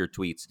 We love your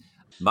tweets.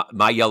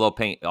 My yellow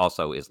paint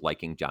also is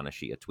liking Jana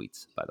Shia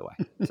tweets, by the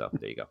way. So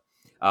there you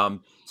go.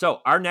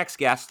 So our next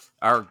guest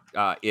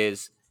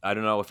is, I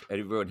don't know if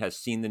everyone has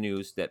seen the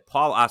news that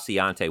Paul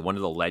Assaiante, one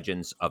of the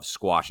legends of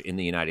squash in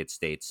the United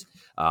States,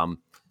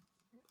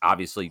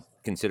 obviously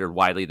considered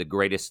widely the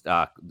greatest,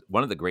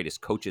 one of the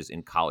greatest coaches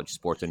in college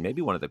sports, and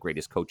maybe one of the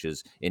greatest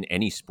coaches in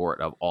any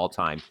sport of all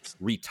time,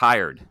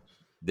 retired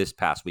this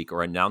past week,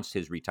 or announced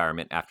his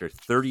retirement after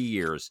 30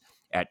 years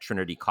at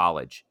Trinity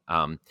College.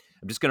 I'm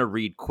just going to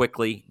read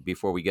quickly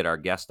before we get our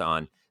guest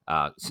on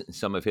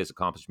some of his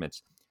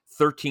accomplishments.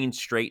 13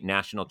 straight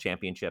national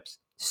championships,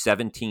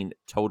 17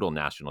 total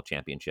national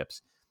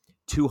championships,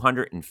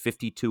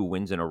 252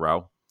 wins in a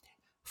row,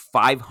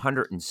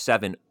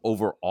 507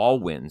 overall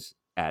wins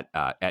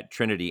at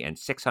Trinity, and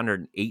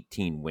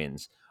 618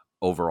 wins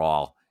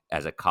overall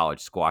as a college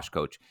squash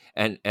coach.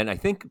 And I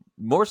think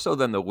more so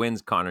than the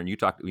wins, Connor, and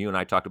you and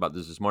I talked about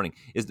this morning,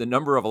 is the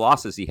number of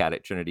losses he had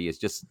at Trinity is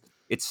just,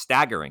 it's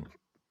staggering.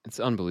 It's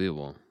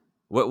unbelievable.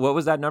 What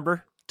was that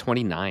number?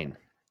 29.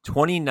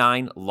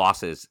 29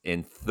 losses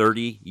in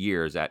 30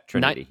 years at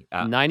Trinity.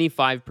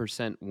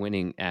 95%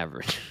 winning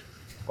average.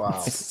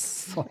 Wow.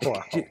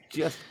 Wow.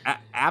 Just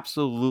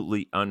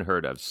absolutely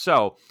unheard of.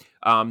 So,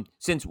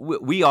 since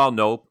we all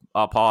know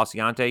Paul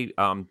Assaiante,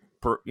 I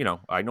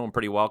know him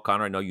pretty well.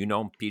 Connor, I know you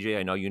know him. PJ,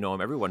 I know you know him.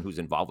 Everyone who's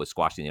involved with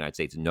squash in the United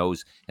States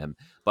knows him.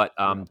 But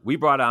we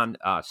brought on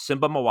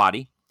Simba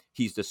Muhwati.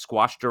 He's the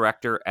squash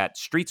director at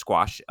Street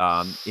Squash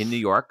in New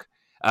York.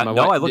 I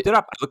looked it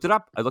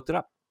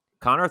up.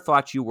 Connor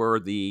thought you were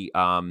the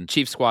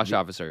chief squash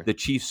officer. The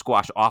chief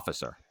squash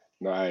officer.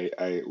 No,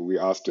 we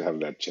asked to have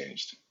that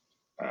changed.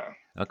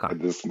 Okay.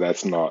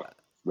 That's not.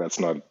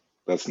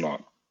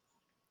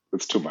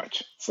 It's too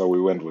much. So we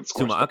went with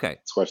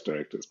squash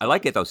directors. I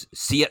like it though.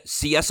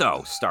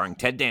 CSO starring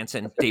Ted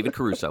Danson, David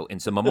Caruso,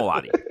 and Simba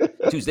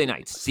Muhwati. Tuesday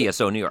nights,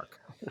 CSO New York.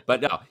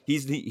 But no,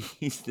 he's the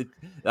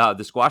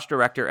squash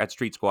director at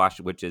Street Squash,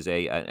 which is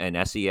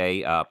an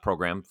SEA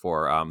program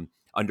for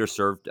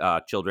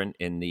underserved children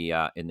in the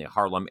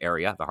Harlem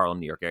area, the Harlem,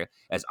 New York area.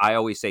 As I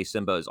always say,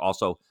 Simba is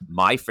also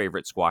my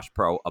favorite squash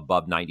pro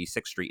above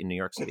 96th Street in New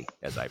York City,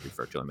 as I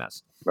refer to him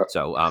as.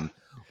 So,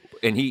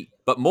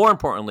 but more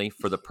importantly,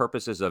 for the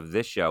purposes of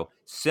this show,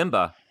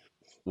 Simba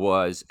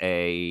was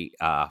a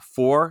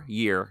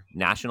 4-year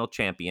national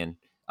champion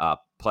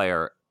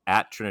player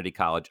at Trinity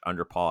College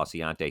under Paul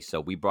Assaiante. So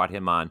we brought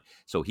him on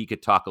so he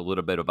could talk a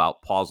little bit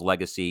about Paul's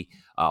legacy,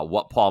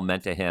 what Paul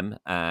meant to him,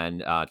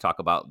 and talk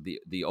about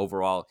the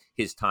overall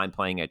his time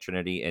playing at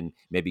Trinity, and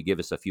maybe give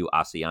us a few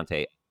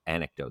Assaiante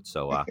anecdotes.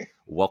 So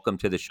welcome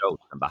to the show,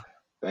 Simba.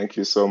 Thank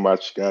you so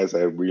much, guys.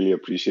 I really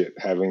appreciate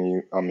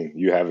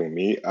you having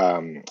me.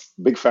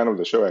 Big fan of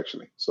the show,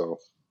 actually. So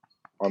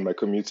on my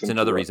commute. It's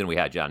another reason we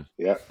had John.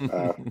 Yeah.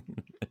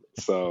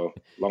 So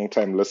long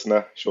time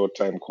listener, short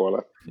time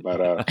caller.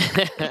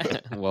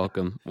 But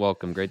welcome.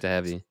 Great to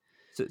have you.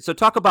 So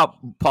talk about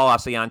Paul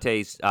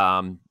Assaiante's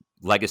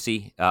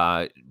legacy,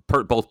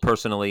 both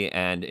personally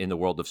and in the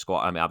world of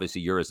squash. I mean,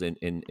 obviously you're as in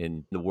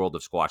the world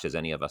of squash as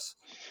any of us.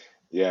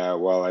 Yeah.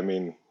 Well, I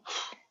mean,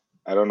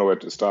 I don't know where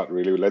to start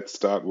really. Let's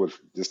start with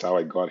just how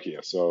I got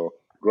here. So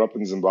grew up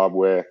in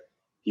Zimbabwe.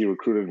 He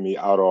recruited me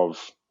out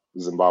of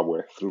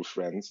Zimbabwe through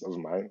friends of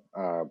mine,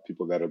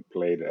 people that had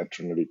played at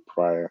Trinity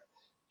prior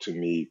to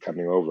me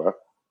coming over.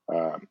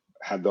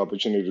 Had the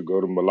opportunity to go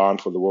to Milan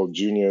for the World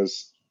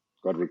Juniors,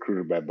 got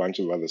recruited by a bunch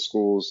of other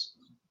schools.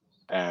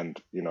 And,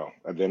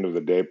 at the end of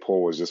the day,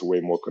 Paul was just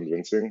way more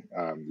convincing.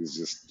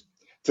 It's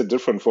a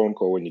different phone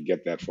call when you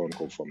get that phone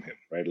call from him,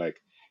 right? Like,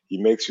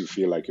 he makes you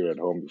feel like you're at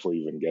home before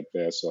you even get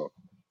there. So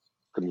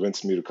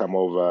convinced me to come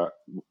over.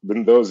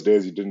 In those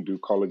days, you didn't do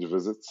college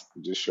visits.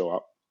 You just show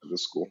up at the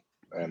school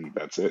and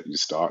that's it. You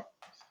start.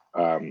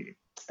 I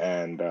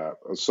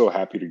was so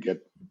happy to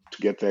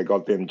get there.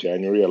 Got there in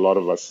January. A lot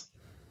of us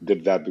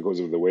did that because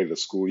of the way the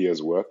school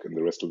years work in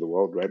the rest of the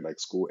world, right? Like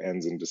school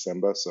ends in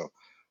December. So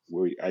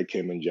I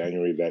came in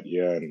January that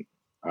year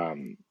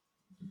and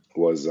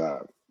was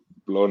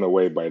blown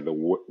away by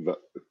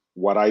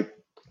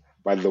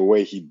by the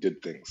way he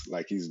did things.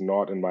 Like, he's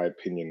not, in my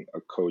opinion,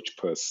 a coach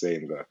per se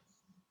in the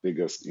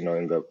biggest, in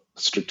the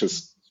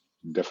strictest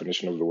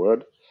definition of the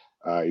word.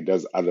 He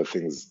does other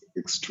things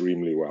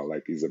extremely well.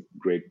 Like, he's a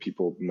great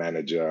people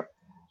manager,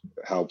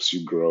 helps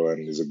you grow,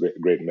 and is a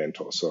great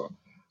mentor. So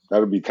that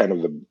would be kind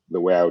of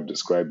the way I would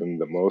describe him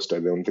the most. I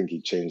don't think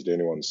he changed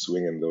anyone's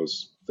swing in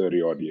those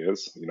 30 odd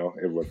years.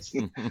 Everyone's,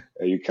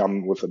 you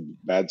come with a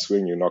bad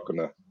swing, you're not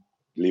going to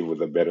leave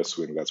with a better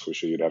swing. That's for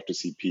sure. You'd have to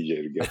see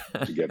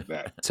PJ to get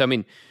that. So, I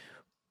mean,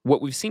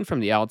 what we've seen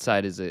from the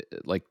outside is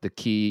like the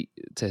key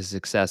to his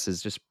success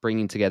is just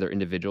bringing together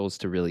individuals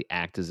to really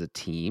act as a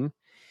team.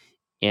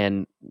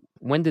 And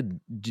when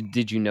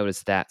did you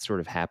notice that sort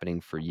of happening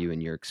for you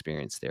in your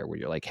experience there, where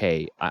you're like,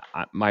 hey,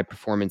 my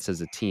performance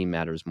as a team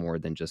matters more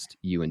than just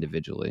you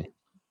individually?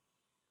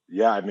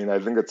 Yeah, I mean, I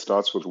think it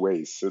starts with where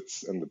he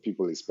sits and the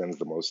people he spends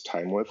the most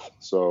time with.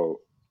 So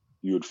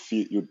you'd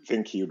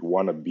think he'd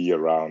want to be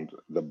around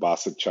the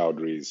Bassett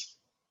Chowdhuries,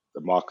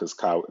 the Marcus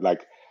Cow,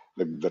 like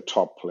the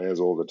top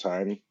players all the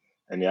time.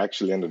 And he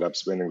actually ended up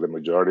spending the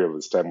majority of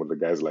his time with the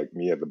guys like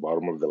me at the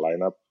bottom of the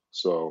lineup.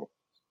 So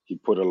he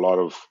put a lot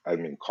of,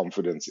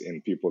 confidence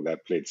in people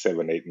that played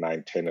 7, 8,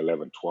 9, 10,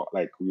 11, 12.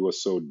 Like, we were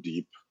so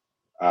deep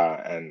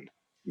and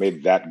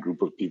made that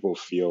group of people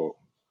feel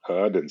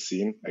heard and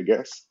seen, I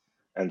guess.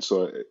 And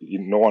so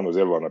no one was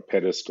ever on a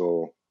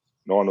pedestal.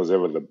 No one was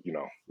ever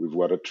we've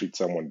got to treat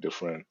someone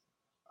different.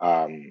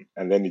 And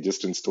then he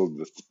just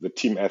instilled the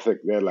team ethic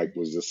there, like,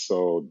 was just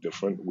so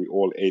different. We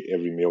all ate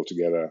every meal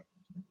together,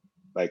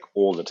 like,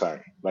 all the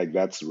time. Like,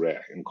 that's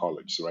rare in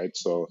college, right?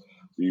 So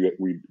we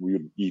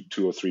would eat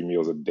 2 or 3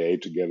 meals a day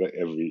together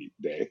every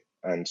day.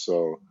 And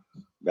so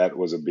that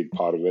was a big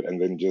part of it.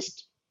 And then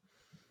just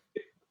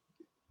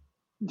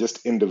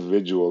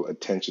individual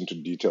attention to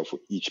detail for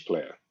each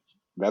player.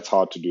 That's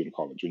hard to do in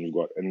college when you've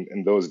got,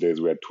 in those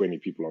days, we had 20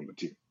 people on the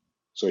team.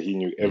 So he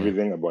knew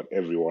everything about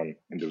everyone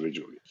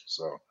individually.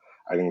 So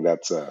I think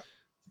that's a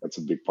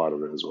big part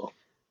of it as well.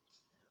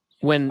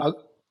 When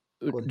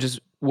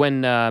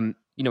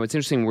it's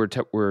interesting.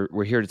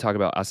 We're here to talk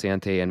about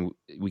Assaiante, and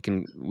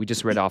we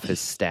just read off his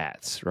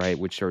stats, right,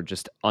 which are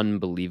just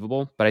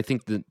unbelievable. But I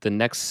think the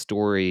next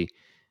story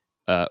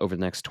over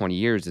the next 20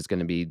 years is going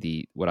to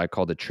be what I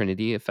call the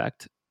Trinity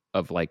effect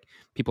of, like,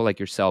 people like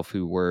yourself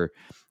who were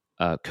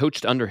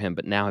coached under him,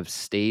 but now have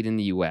stayed in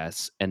the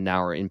U.S. and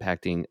now are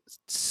impacting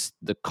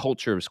the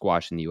culture of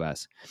squash in the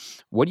U.S.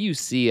 What do you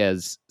see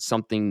as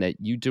something that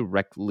you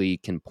directly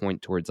can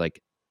point towards,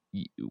 like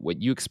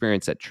what you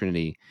experienced at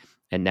Trinity,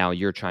 and now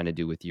you're trying to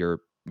do with your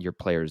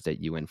players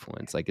that you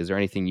influence? Like, is there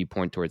anything you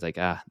point towards, like,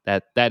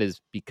 that is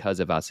because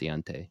of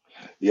Assaiante?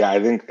 Yeah,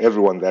 I think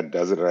everyone that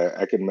does it,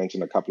 I can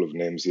mention a couple of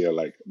names here,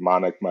 like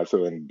Manak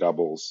Mathur in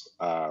doubles,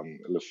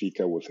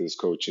 Lafika with his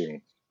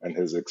coaching and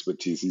his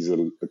expertise. He's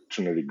a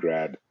Trinity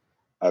grad.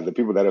 The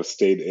people that have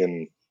stayed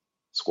in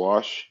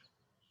squash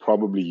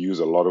probably use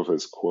a lot of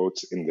his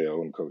quotes in their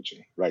own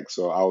coaching, right?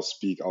 So I'll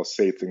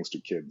say things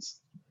to kids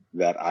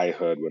that I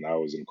heard when I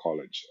was in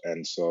college.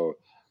 And so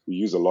we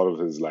use a lot of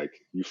his, like,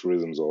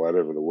 euphemisms or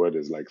whatever the word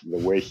is, like the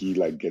way he,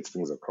 like, gets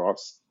things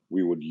across,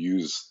 we would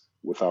use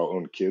with our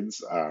own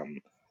kids.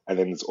 And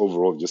then it's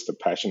overall just the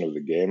passion of the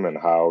game and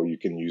how you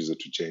can use it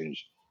to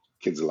change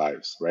kids'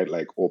 lives, right?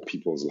 Like, all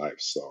people's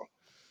lives. So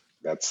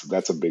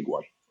that's a big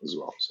one as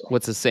well. So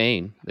what's a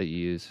saying that you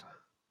use?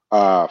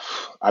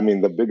 I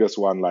mean, the biggest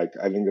one, like,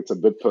 I think it's a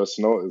bit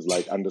personal, is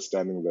like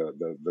understanding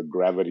the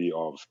gravity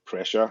of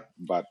pressure.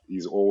 But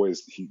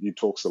he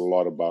talks a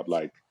lot about,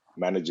 like,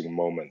 managing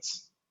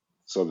moments.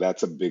 So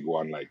that's a big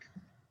one. Like,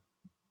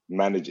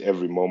 manage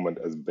every moment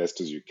as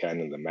best as you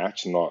can in the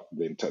match. Not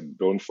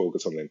don't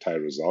focus on the entire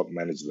result.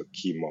 Manage the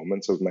key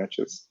moments of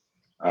matches,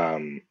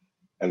 and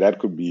that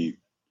could be,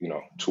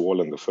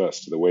 2-all in the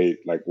first. The way,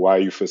 like, why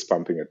are you fist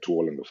pumping at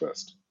 2-all in the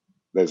first?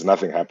 There's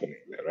nothing happening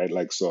there, right?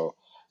 Like, so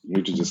you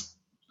need to just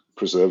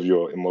preserve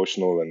your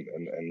emotional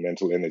and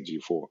mental energy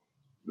for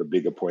the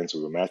bigger points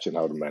of a match and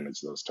how to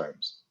manage those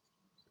times.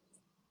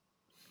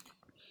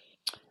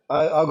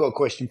 I've got a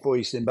question for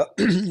you, Simba.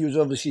 You was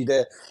obviously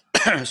there,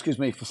 excuse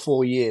me, for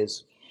 4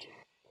 years.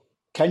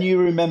 Can you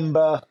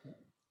remember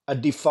a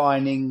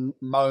defining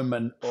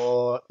moment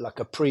or like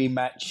a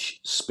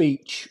pre-match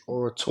speech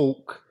or a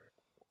talk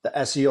that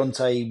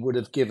Assaiante would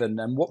have given,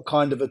 and what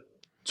kind of a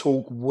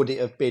talk would it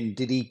have been?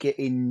 Did he get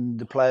in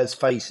the players'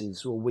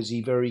 faces, or was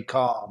he very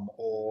calm,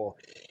 or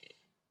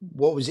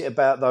what was it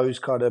about those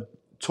kind of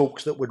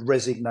talks that would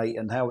resonate,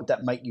 and how would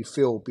that make you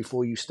feel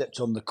before you stepped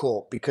on the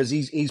court? Because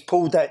he's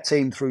pulled that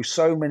team through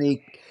so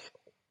many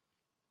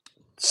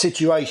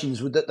situations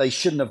that they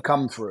shouldn't have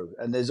come through,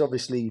 and there's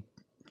obviously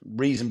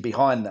reason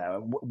behind that.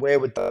 Where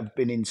would that have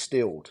been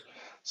instilled?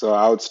 So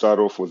I would start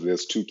off with,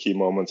 there's 2 key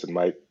moments in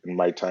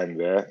my time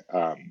there,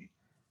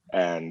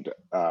 and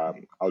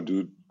I'll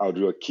do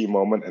a key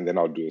moment and then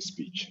I'll do a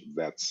speech.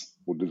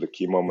 We'll do the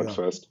key moment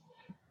first.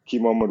 Key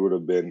moment would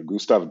have been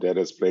Gustav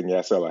Dedes playing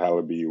Yasser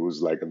Al-Halabi, who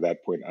was, like, at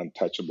that point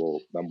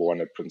untouchable, number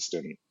 1 at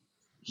Princeton.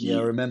 I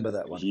remember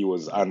that one. He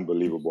was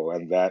unbelievable,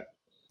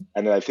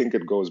 and I think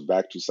it goes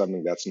back to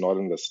something that's not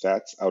in the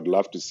stats. I would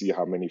love to see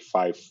how many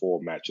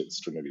 5-4 matches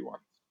Trinity won.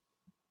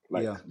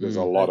 Like, there's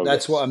a lot of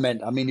that's what I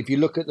meant. I mean, if you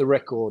look at the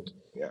record,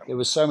 there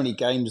were so many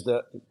games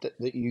that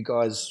you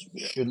guys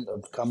shouldn't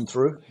have come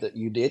through that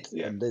you did.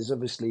 And there's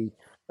obviously,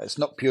 it's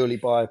not purely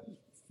by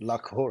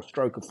luck or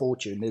stroke of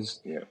fortune.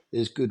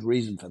 There's good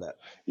reason for that.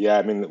 Yeah,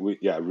 I mean,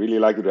 really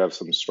likely to have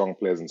some strong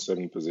players in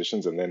certain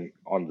positions. And then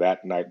on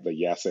that night, the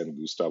Yasser and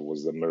Gustav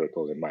was the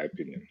miracle, in my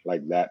opinion.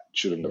 Like, that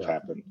shouldn't have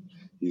happened.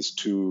 He's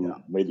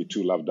maybe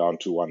 2 love down,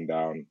 2-1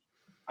 down.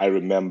 I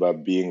remember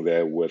being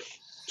there with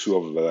 2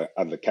 of the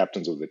other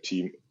captains of the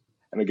team.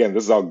 And again,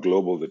 this is how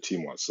global the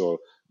team was.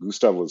 So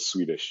Gustav was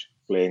Swedish,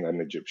 playing an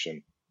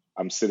Egyptian.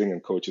 I'm sitting in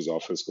coach's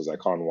office because I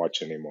can't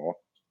watch anymore,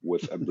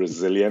 with a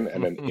Brazilian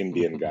and an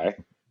Indian guy,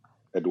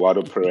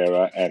 Eduardo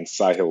Pereira and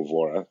Sahil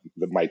Vora,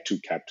 my 2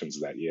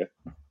 captains that year.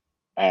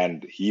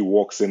 And he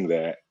walks in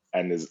there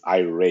and is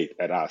irate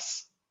at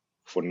us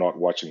for not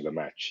watching the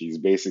match. He's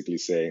basically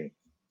saying,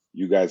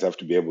 you guys have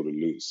to be able to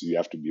lose. You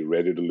have to be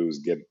ready to lose,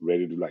 get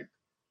ready to, like,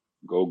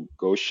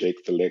 go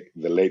shake the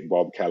late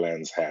Bob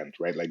Callahan's hand,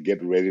 right? Like,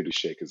 get ready to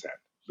shake his hand,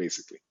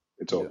 basically.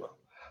 It's over.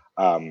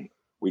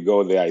 We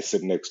go there, I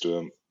sit next to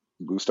him.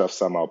 Gustav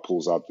somehow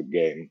pulls out the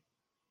game.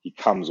 He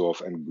comes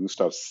off, and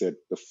Gustav said,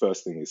 the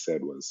first thing he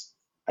said was,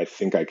 I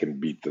think I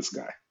can beat this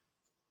guy.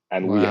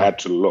 and Wow. we had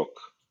to look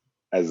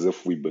as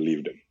if we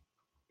believed him.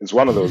 It's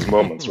one of those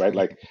moments, right?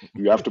 Like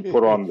you have to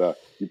put on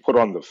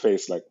the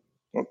face, like,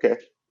 okay.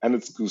 And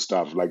it's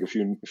Gustav. Like if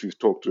you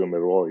talk to him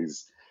at all,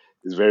 he's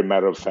a very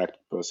matter of fact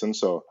person.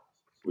 So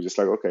we're just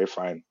like, okay,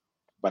 fine.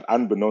 But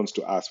unbeknownst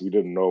to us, we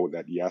didn't know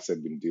that Yas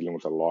had been dealing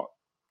with a lot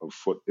of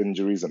foot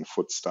injuries and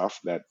foot stuff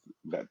that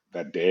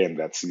day and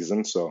that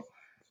season. So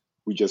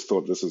we just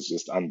thought this was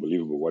just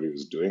unbelievable what he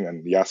was doing.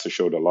 And Yasser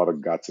showed a lot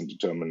of guts and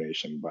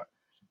determination. But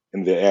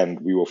in the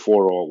end, we were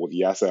 4-4 with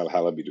Yasser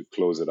Al-Halabi to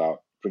close it out.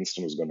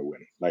 Princeton was going to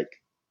win. Like,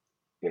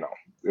 it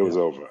was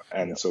over.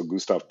 And so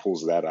Gustav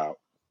pulls that out.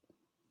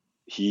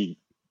 It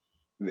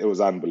was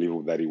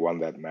unbelievable that he won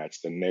that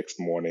match. The next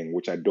morning,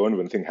 which I don't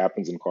even think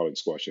happens in college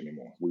squash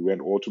anymore, we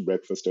went all to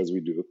breakfast as we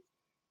do,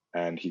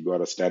 and he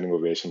got a standing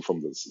ovation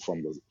from the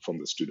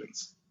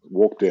students.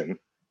 Walked in,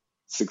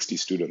 60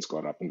 students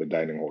got up in the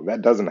dining hall.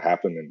 That doesn't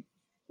happen.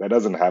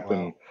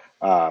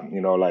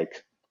 Wow.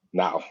 Like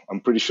now. I'm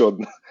pretty sure,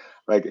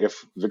 like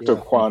if Victor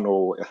Kwan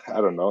or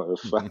I don't know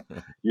if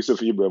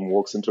Yusuf Ibrahim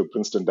walks into a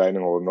Princeton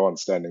dining hall, no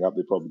one's standing up.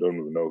 They probably don't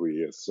even know who he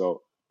is.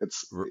 So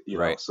it's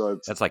right. So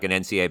it's that's like an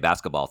NCAA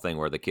basketball thing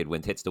where the kid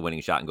hits the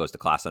winning shot and goes to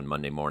class on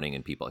Monday morning,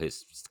 and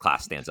his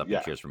class stands up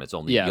and cheers from it.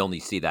 You only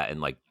see that in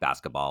like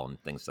basketball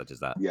and things such as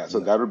that. Yeah, so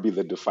that would be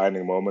the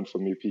defining moment for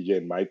me, PJ,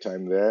 in my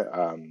time there.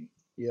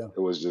 It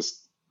was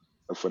just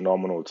a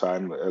phenomenal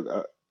time.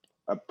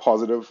 A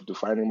positive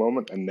defining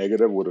moment. A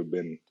negative would have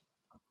been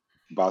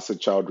Basit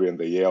Chowdhury and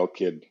the Yale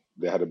kid.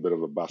 They had a bit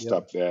of a bust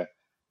up there,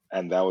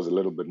 and that was a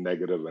little bit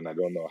negative. And I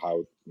don't know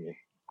how,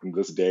 in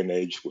this day and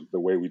age, with the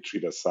way we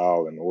treat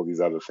Asal and all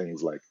these other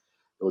things, like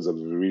it was a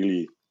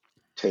really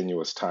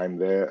tenuous time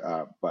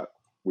there. But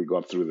we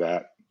got through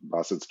that.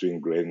 Basit's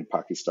doing great in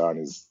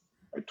Pakistan.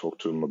 I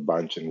talked to him a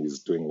bunch, and he's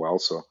doing well.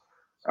 So,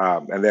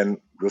 and then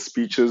the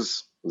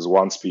speeches was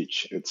one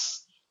speech.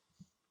 It's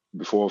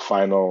before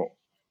final.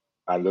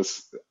 And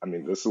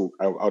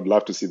I would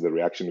love to see the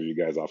reaction of you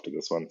guys after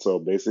this one. So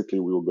basically,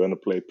 we were going to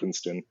play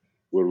Princeton.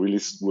 We're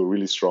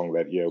really strong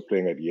that year,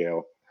 playing at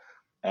Yale.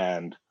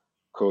 And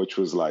coach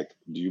was like,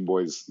 "Do you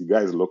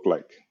guys look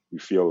like you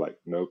feel like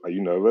no? Are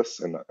you nervous?"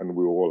 And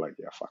we were all like,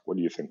 "Yeah, fuck. What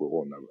do you think? We're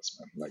all nervous,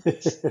 man. Like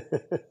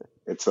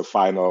it's a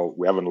final.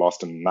 We haven't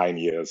lost in 9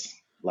 years,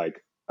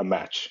 like a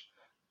match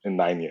in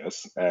 9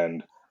 years."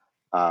 And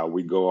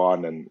we go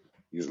on, and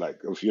he's like,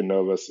 "If you're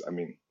nervous,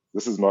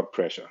 this is not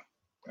pressure."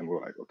 And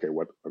we're like, okay,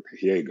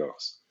 here he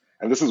goes.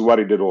 And this is what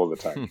he did all the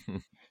time.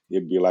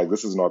 He'd be like,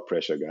 "This is not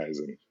pressure, guys."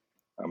 And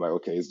I'm like,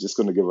 okay, he's just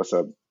going to give us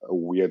a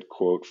weird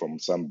quote from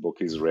some book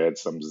he's read,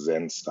 some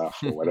Zen stuff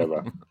or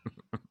whatever.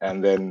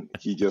 And then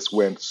he just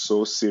went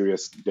so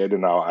serious, dead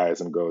in our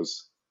eyes, and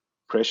goes,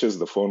 "Pressure's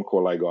the phone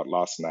call I got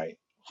last night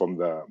from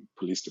the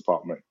police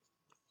department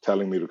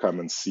telling me to come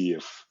and see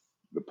if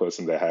the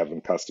person they have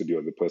in custody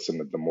or the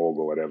person at the morgue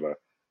or whatever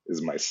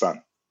is my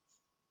son."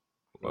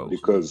 Whoa.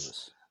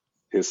 Because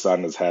his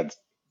son has had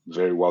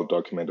very well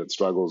documented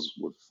struggles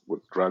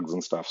with drugs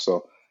and stuff.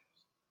 So,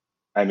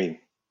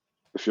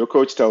 if your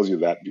coach tells you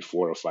that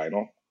before a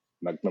final,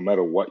 like no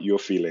matter what you're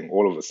feeling,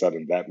 all of a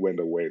sudden that went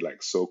away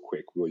like so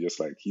quick. We were just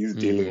like, he's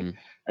dealing,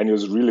 and he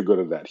was really good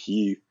at that.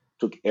 He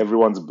took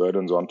everyone's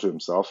burdens onto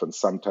himself, and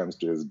sometimes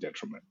to his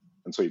detriment.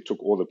 And so he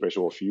took all the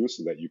pressure off you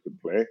so that you could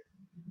play.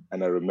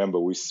 And I remember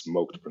we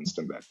smoked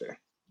Princeton that day.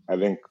 I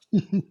think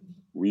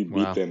we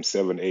beat them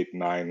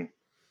 7-8-9.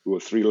 We were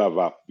 3-love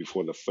up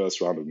before the first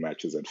round of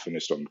matches had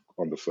finished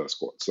on the first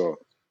court. So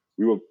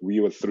we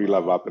were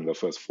 3-love up in the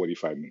first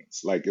 45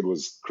 minutes. Like it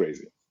was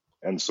crazy.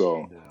 And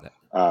so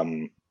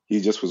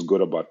he just was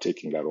good about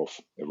taking that off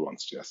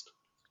everyone's chest.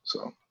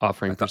 So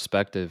offering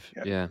perspective.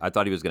 Yeah. I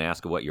thought he was going to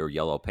ask what your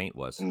yellow paint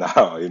was.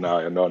 No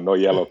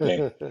yellow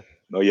paint.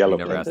 No yellow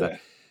paint. Never asked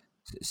that.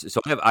 So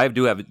I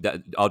do have,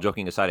 all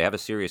joking aside, I have a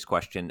serious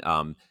question.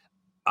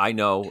 I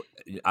know,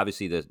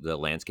 obviously, the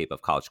landscape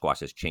of college squash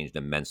has changed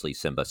immensely,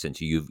 Simba,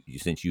 since you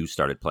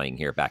started playing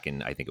here back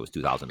in, I think it was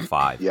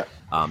 2005. Yeah.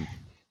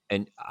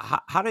 And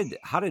how did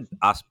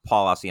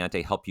Paul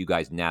Assaiante help you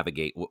guys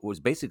navigate what was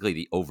basically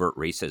the overt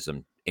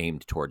racism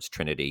aimed towards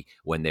Trinity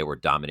when they were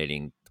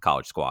dominating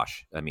college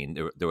squash?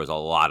 There was a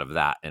lot of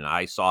that, and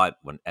I saw it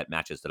at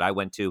matches that I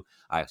went to.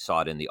 I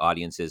saw it in the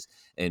audiences,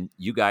 and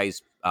you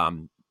guys.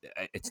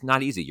 It's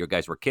not easy. Your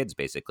guys were kids,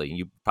 basically, and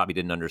you probably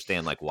didn't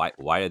understand like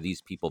why are these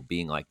people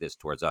being like this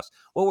towards us?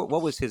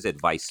 What was his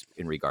advice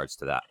in regards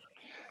to that?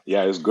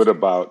 Yeah, it's good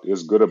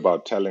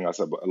about telling us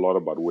a lot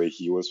about where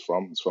he was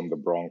from. He's from the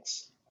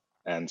Bronx,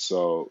 and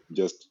so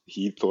just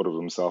he thought of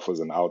himself as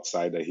an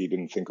outsider. He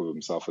didn't think of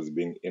himself as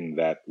being in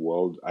that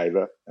world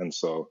either. And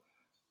so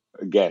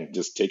again,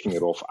 just taking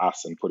it off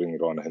us and putting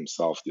it on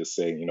himself, just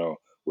saying,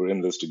 we're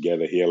in this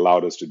together. He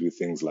allowed us to do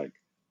things like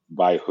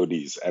buy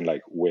hoodies and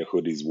like wear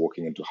hoodies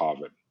walking into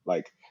Harvard.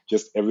 Like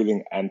just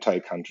everything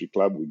anti-country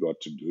club we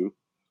got to do.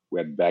 We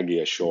had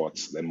baggier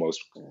shorts than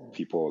most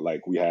people.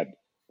 Like we had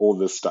all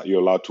this stuff.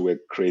 You're allowed to wear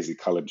crazy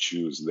colored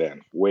shoes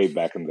then, way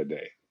back in the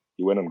day.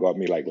 He went and got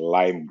me like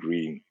lime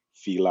green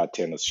Fila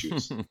tennis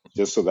shoes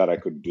just so that I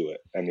could do it.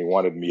 And he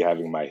wanted me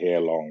having my hair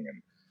long.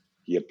 And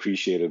he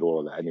appreciated all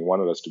of that, and he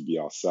wanted us to be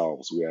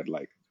ourselves. We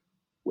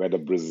had a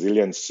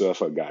Brazilian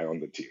surfer guy on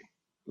the team.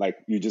 Like,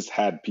 you just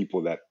had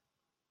people that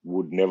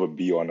would never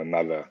be on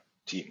another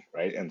team,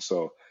 right? And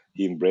so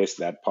he embraced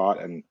that part,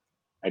 and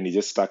he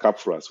just stuck up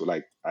for us. We're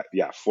like,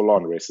 full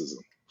on racism,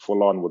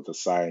 full on with the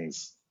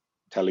signs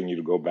telling you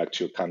to go back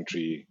to your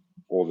country,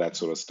 all that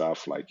sort of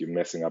stuff. Like, you're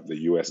messing up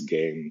the U.S.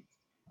 game,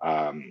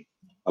 a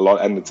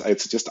lot. And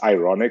it's just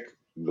ironic,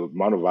 the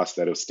amount of us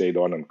that have stayed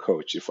on and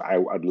coach.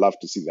 I'd love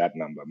to see that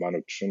number. Amount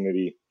of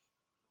Trinity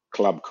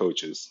club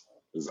coaches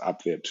is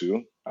up there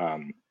too.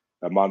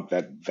 The amount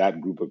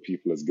that group of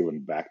people has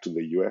given back to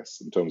the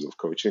U.S. in terms of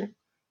coaching,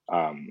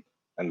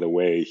 and the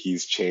way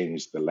he's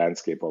changed the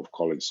landscape of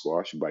college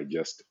squash by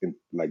just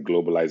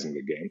globalizing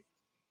the game.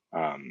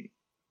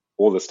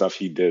 All the stuff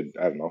he did,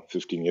 I don't know,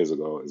 15 years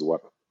ago is what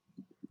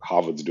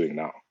Harvard's doing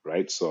now,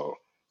 right? So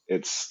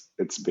it's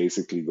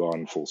basically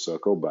gone full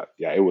circle. But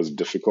yeah, it was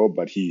difficult,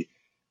 but he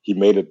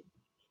made it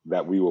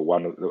that we were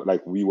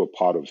we were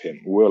part of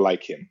him. We were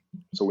like him.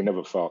 So we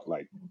never felt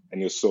like,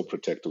 and he was so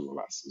protective of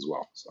us as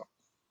well. So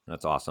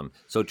that's awesome.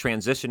 So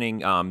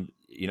transitioning,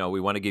 we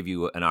want to give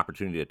you an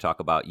opportunity to talk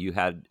about, you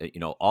had,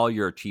 all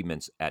your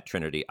achievements at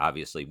Trinity,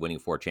 obviously winning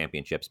 4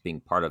 championships, being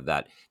part of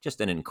that,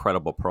 just an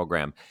incredible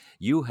program.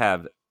 You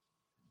have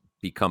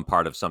become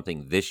part of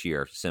something this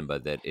year, Simba,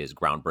 that is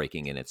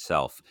groundbreaking in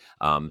itself.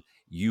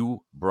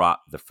 You brought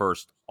the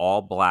first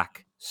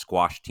all-black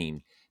squash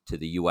team to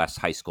the U.S.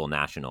 High School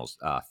Nationals,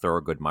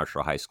 Thorogood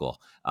Marshall High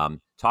School.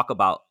 Talk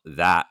about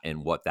that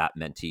and what that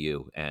meant to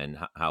you, and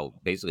how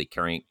basically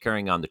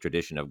carrying on the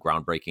tradition of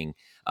groundbreaking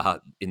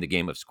in the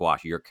game of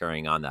squash. You're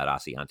carrying on that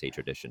Assaiante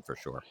tradition for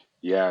sure.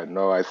 Yeah,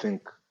 no, I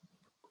think,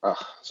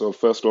 so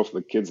first off,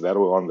 the kids that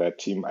were on that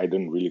team, I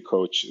didn't really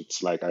coach.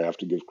 It's like I have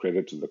to give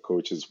credit to the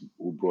coaches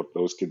who brought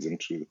those kids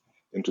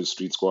into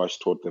street squash,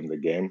 taught them the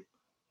game.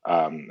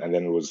 And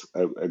then it was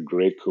a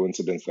great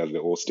coincidence that they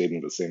all stayed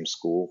in the same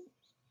school.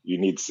 You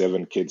need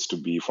 7 kids to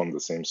be from the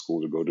same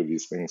school to go to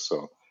these things.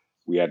 So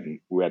we had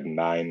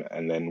 9,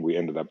 and then we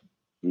ended up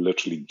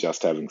literally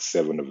just having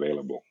 7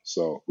 available.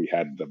 So we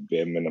had the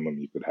bare minimum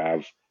you could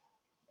have.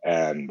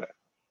 And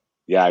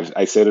yeah,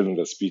 I said it in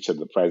the speech at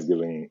the prize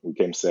giving. We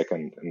came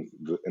second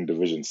in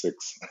Division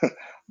 6,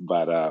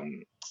 but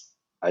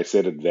I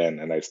said it then,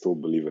 and I still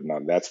believe it now.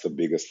 That's the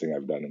biggest thing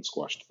I've done in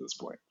squash to this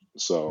point.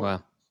 So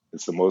wow.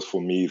 It's the most,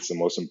 for me, it's the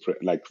most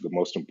the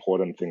most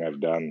important thing I've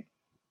done.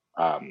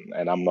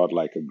 And I'm not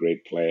like a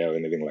great player or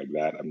anything like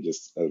that. I'm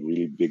just a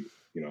really big,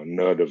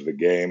 nerd of the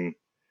game.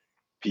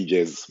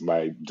 PJ's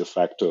my de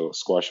facto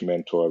squash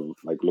mentor.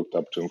 I've looked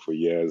up to him for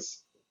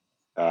years.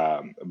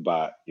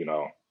 But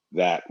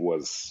that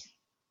was,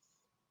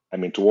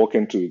 to walk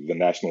into the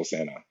National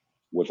Center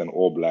with an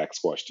all-black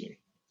squash team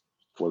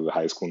for the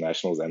high school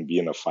nationals and be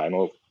in a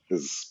final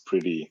is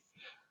pretty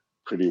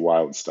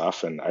wild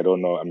stuff. And I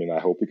don't know, I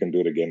hope we can do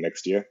it again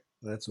next year.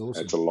 That's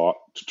awesome. It's a lot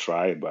to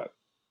try, but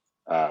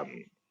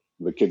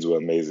the kids were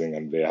amazing,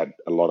 and they had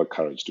a lot of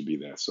courage to be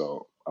there.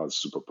 So I was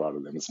super proud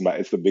of them.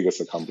 It's the biggest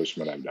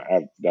accomplishment I've done.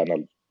 I've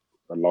done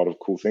a lot of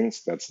cool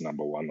things. That's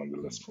number 1 on the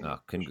list for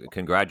me.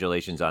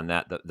 Congratulations on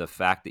that. The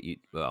fact that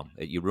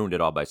you ruined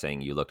it all by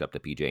saying you looked up to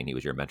PJ and he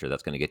was your mentor.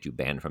 That's going to get you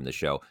banned from the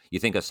show. You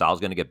think Asal's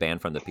going to get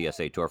banned from the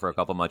PSA tour for a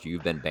couple months?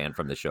 You've been banned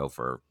from the show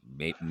for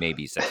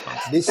maybe 6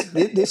 months.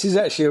 This is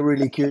actually a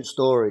really cute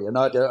story, and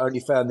I only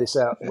found this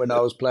out when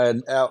I was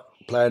playing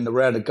a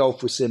round of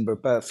golf with Simba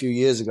about a few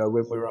years ago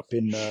when we were up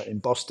in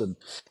Boston.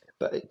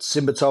 But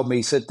Simba told me,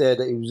 he said there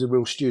that he was a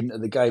real student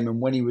of the game, and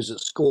when he was at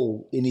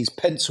school, in his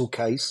pencil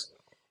case,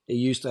 he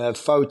used to have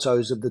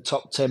photos of the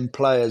top 10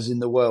 players in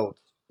the world.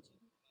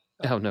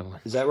 Oh, no.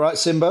 Is that right,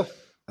 Simba?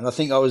 And I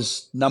think I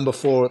was number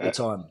 4 at the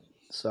time.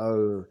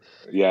 So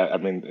yeah,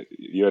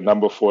 you're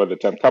number 4 at the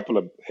time. Couple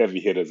of heavy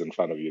hitters in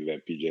front of you there,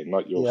 PJ.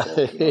 Not your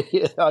fault.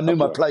 Yeah, I knew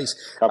my place.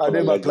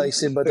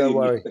 Simba. Don't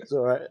worry. It's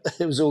all right.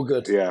 It was all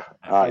good. Yeah.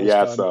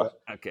 So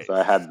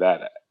I had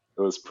that.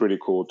 It was pretty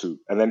cool too.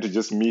 And then to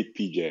just meet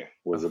PJ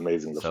was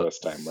amazing the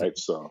first time, right?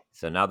 So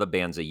now the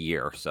ban's a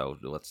year. So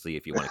let's see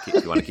if you want to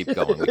keep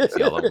going.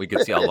 We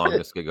can see how long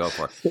this could go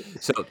for.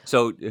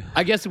 So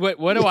I guess what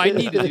do I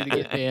need to do to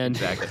get banned?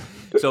 Exactly.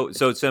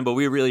 So Simba,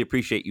 we really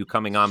appreciate you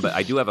coming on, but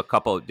I do have a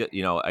couple.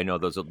 I know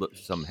those are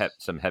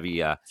some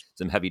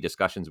heavy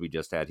discussions we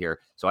just had here.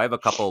 So I have a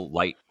couple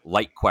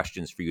light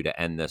questions for you to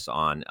end this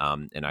on,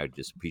 and I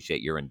just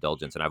appreciate your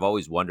indulgence. And I've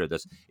always wondered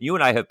this. You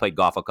and I have played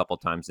golf a couple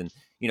times, and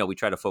we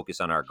try to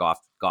focus on our golf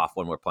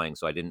when we're playing.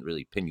 So I didn't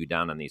really pin you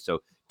down on these.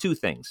 So 2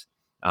 things.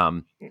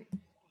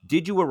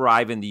 Did you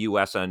arrive in the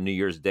U.S. on New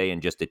Year's Day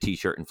in just a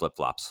T-shirt and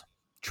flip-flops?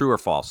 True or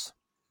false?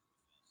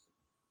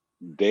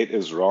 Date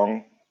is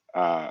wrong.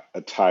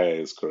 Attire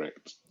is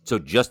correct. So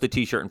just the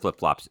T-shirt and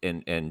flip-flops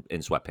and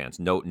sweatpants.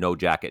 No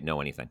jacket, no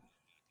anything.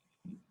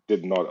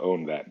 Did not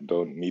own that.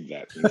 Don't need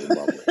that in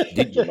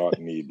Zimbabwe. Do not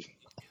need.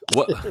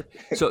 What?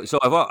 So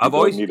I've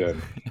always need a.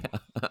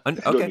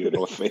 Okay. Don't need a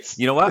North Face.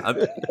 You know what?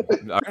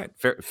 All right.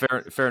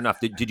 Fair enough.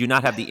 Did you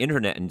not have the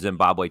internet in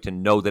Zimbabwe to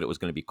know that it was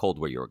going to be cold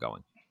where you were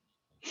going?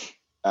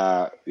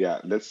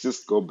 let's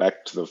just go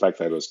back to the fact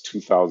that it was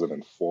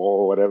 2004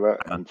 or whatever.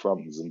 I'm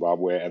from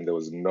Zimbabwe, and there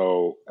was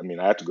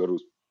I had to go to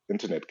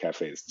internet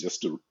cafes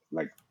just to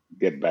like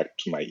get back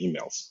to my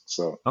emails.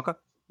 So Okay.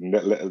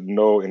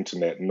 no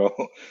internet,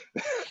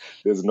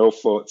 there's no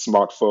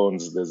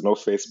smartphones, there's no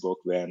Facebook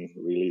then,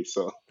 really.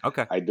 So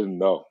Okay. I didn't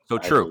know. So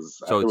true.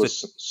 It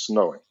was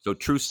snowing. So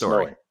true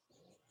story. Snowing.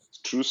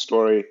 True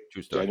story.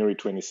 True story. January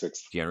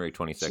 26th. January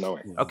 26th.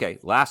 Snowing. Okay.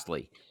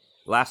 Lastly,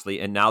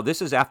 and now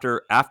this is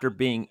after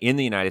being in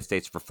the United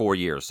States for 4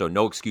 years. So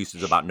no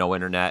excuses about no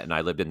internet. And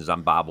I lived in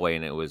Zimbabwe,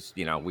 and it was,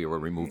 we were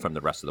removed from the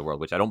rest of the world,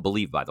 which I don't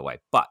believe, by the way.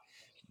 But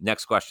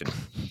next question.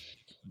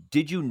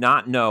 Did you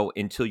not know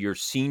until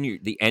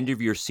the end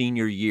of your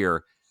senior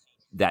year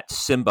that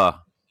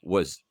Simba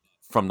was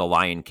from The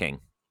Lion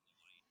King?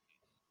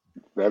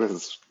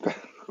 That's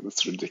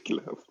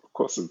ridiculous. Of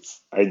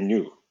course, I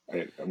knew.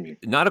 I mean,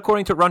 not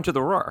according to Run to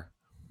the Roar.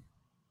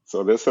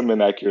 So there's some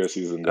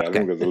inaccuracies in there. Okay. I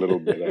think there's a little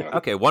bit.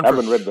 Okay,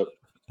 haven't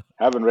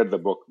read the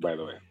book, by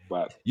the way.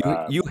 But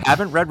you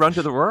haven't read Run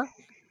to the Roar?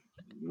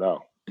 No,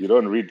 you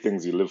don't read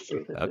things you live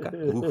through. Okay.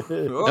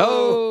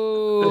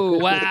 Oh,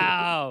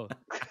 wow.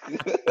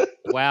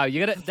 Wow,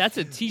 that's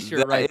a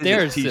t-shirt right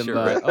there, Simba.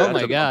 Right? Oh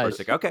my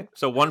gosh. Okay,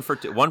 so one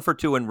for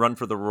two and Run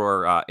for the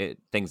Roar,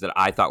 things that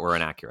I thought were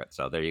inaccurate.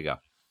 So there you go.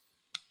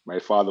 My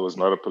father was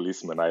not a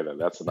policeman either.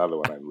 That's another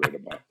one I read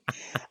about.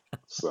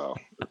 So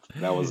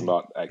that was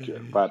not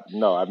accurate. But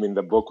no, I mean,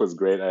 the book was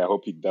great. I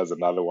hope he does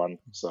another one.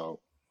 So,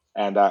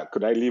 and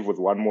could I leave with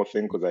one more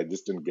thing? Because I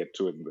just didn't get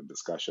to it in the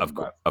discussion.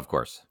 Of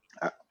course.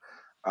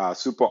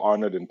 Super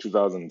honored in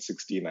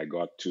 2016, I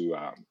got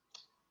to,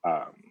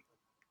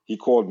 he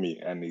called me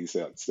and he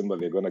said, Simba,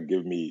 they're going to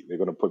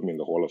put me in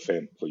the Hall of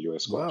Fame for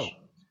US Squash. Wow.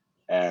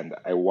 And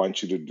I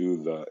want you to do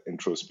the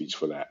intro speech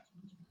for that.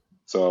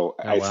 So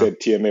I said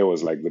TMA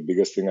was like the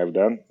biggest thing I've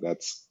done.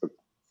 That's an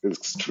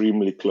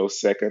extremely close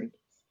second.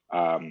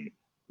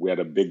 We had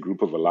a big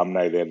group of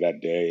alumni there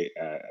that day,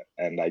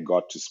 and I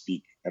got to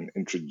speak and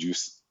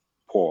introduce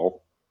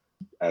Paul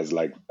as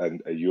like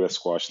a US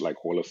Squash like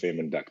Hall of Fame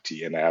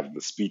inductee. And I have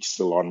the speech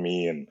still on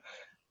me and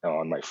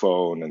on my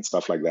phone and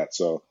stuff like that.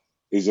 So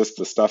it's just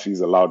the stuff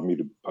he's allowed me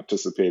to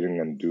participate in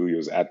and do. He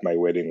was at my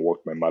wedding,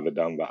 walked my mother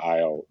down the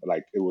aisle.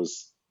 Like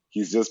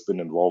he's just been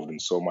involved in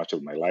so much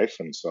of my life.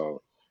 And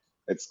so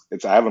I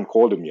haven't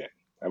called him yet.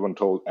 I haven't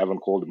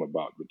called him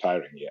about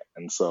retiring yet.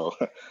 And so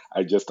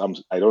I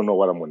don't know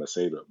what I'm going to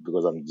say to him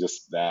because I'm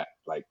just that,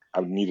 like,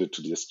 I needed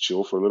to just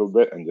chill for a little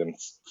bit and then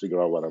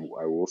figure out what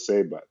I will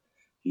say. But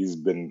he's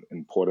been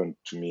important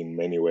to me in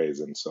many ways.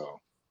 And so,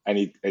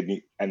 and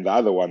the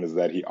other one is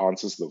that he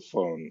answers the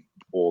phone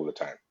all the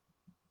time.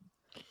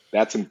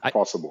 That's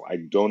impossible. I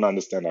don't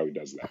understand how he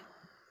does that.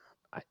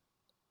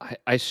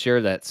 I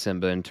share that,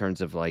 Simba, in terms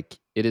of like,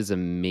 it is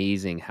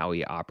amazing how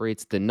he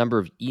operates. The number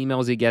of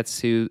emails he gets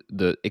to,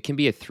 it can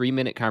be a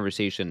 3-minute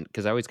conversation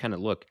because I always kind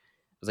of look, it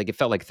was like, it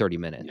felt like 30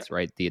 minutes,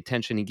 right? The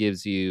attention he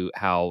gives you,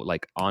 how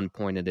like on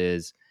point it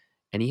is.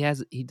 And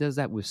he does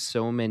that with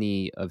so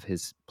many of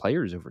his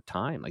players over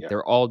time. Like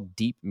they're all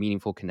deep,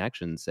 meaningful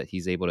connections that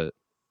he's able to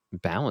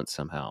balance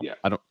somehow. Yeah.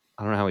 I don't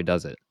know how he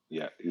does it.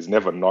 Yeah. He's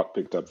never not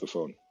picked up the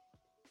phone.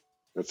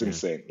 That's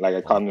insane. Like, I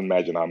can't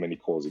imagine how many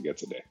calls he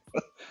gets a day.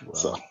 Wow.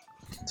 So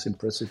it's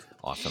impressive.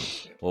 Awesome.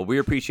 Well, we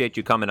appreciate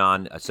you coming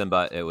on,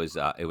 Simba. It was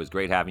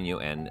great having you,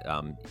 and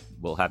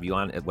we'll have you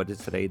on. What is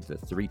today? The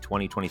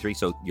 3/20/23.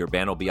 So your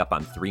ban will be up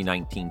on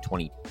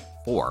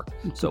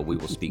 3/19/24. So we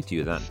will speak to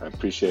you then. I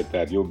appreciate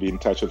that. You'll be in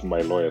touch with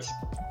my lawyers.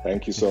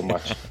 Thank you so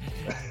much.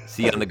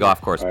 See you on the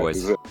golf course,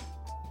 boys.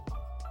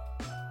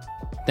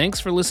 Thanks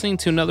for listening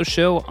to another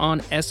show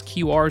on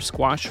SQR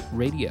Squash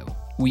Radio.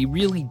 We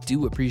really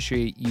do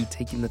appreciate you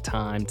taking the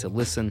time to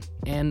listen,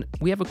 and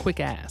we have a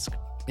quick ask.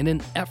 In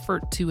an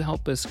effort to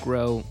help us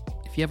grow,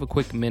 if you have a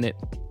quick minute,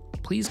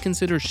 please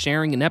consider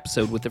sharing an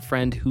episode with a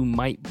friend who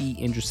might be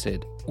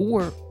interested,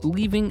 or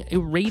leaving a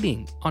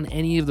rating on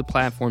any of the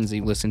platforms that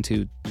you listen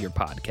to your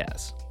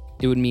podcast.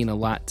 It would mean a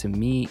lot to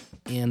me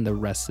and the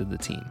rest of the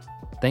team.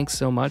 Thanks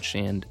so much,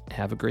 and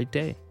have a great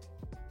day.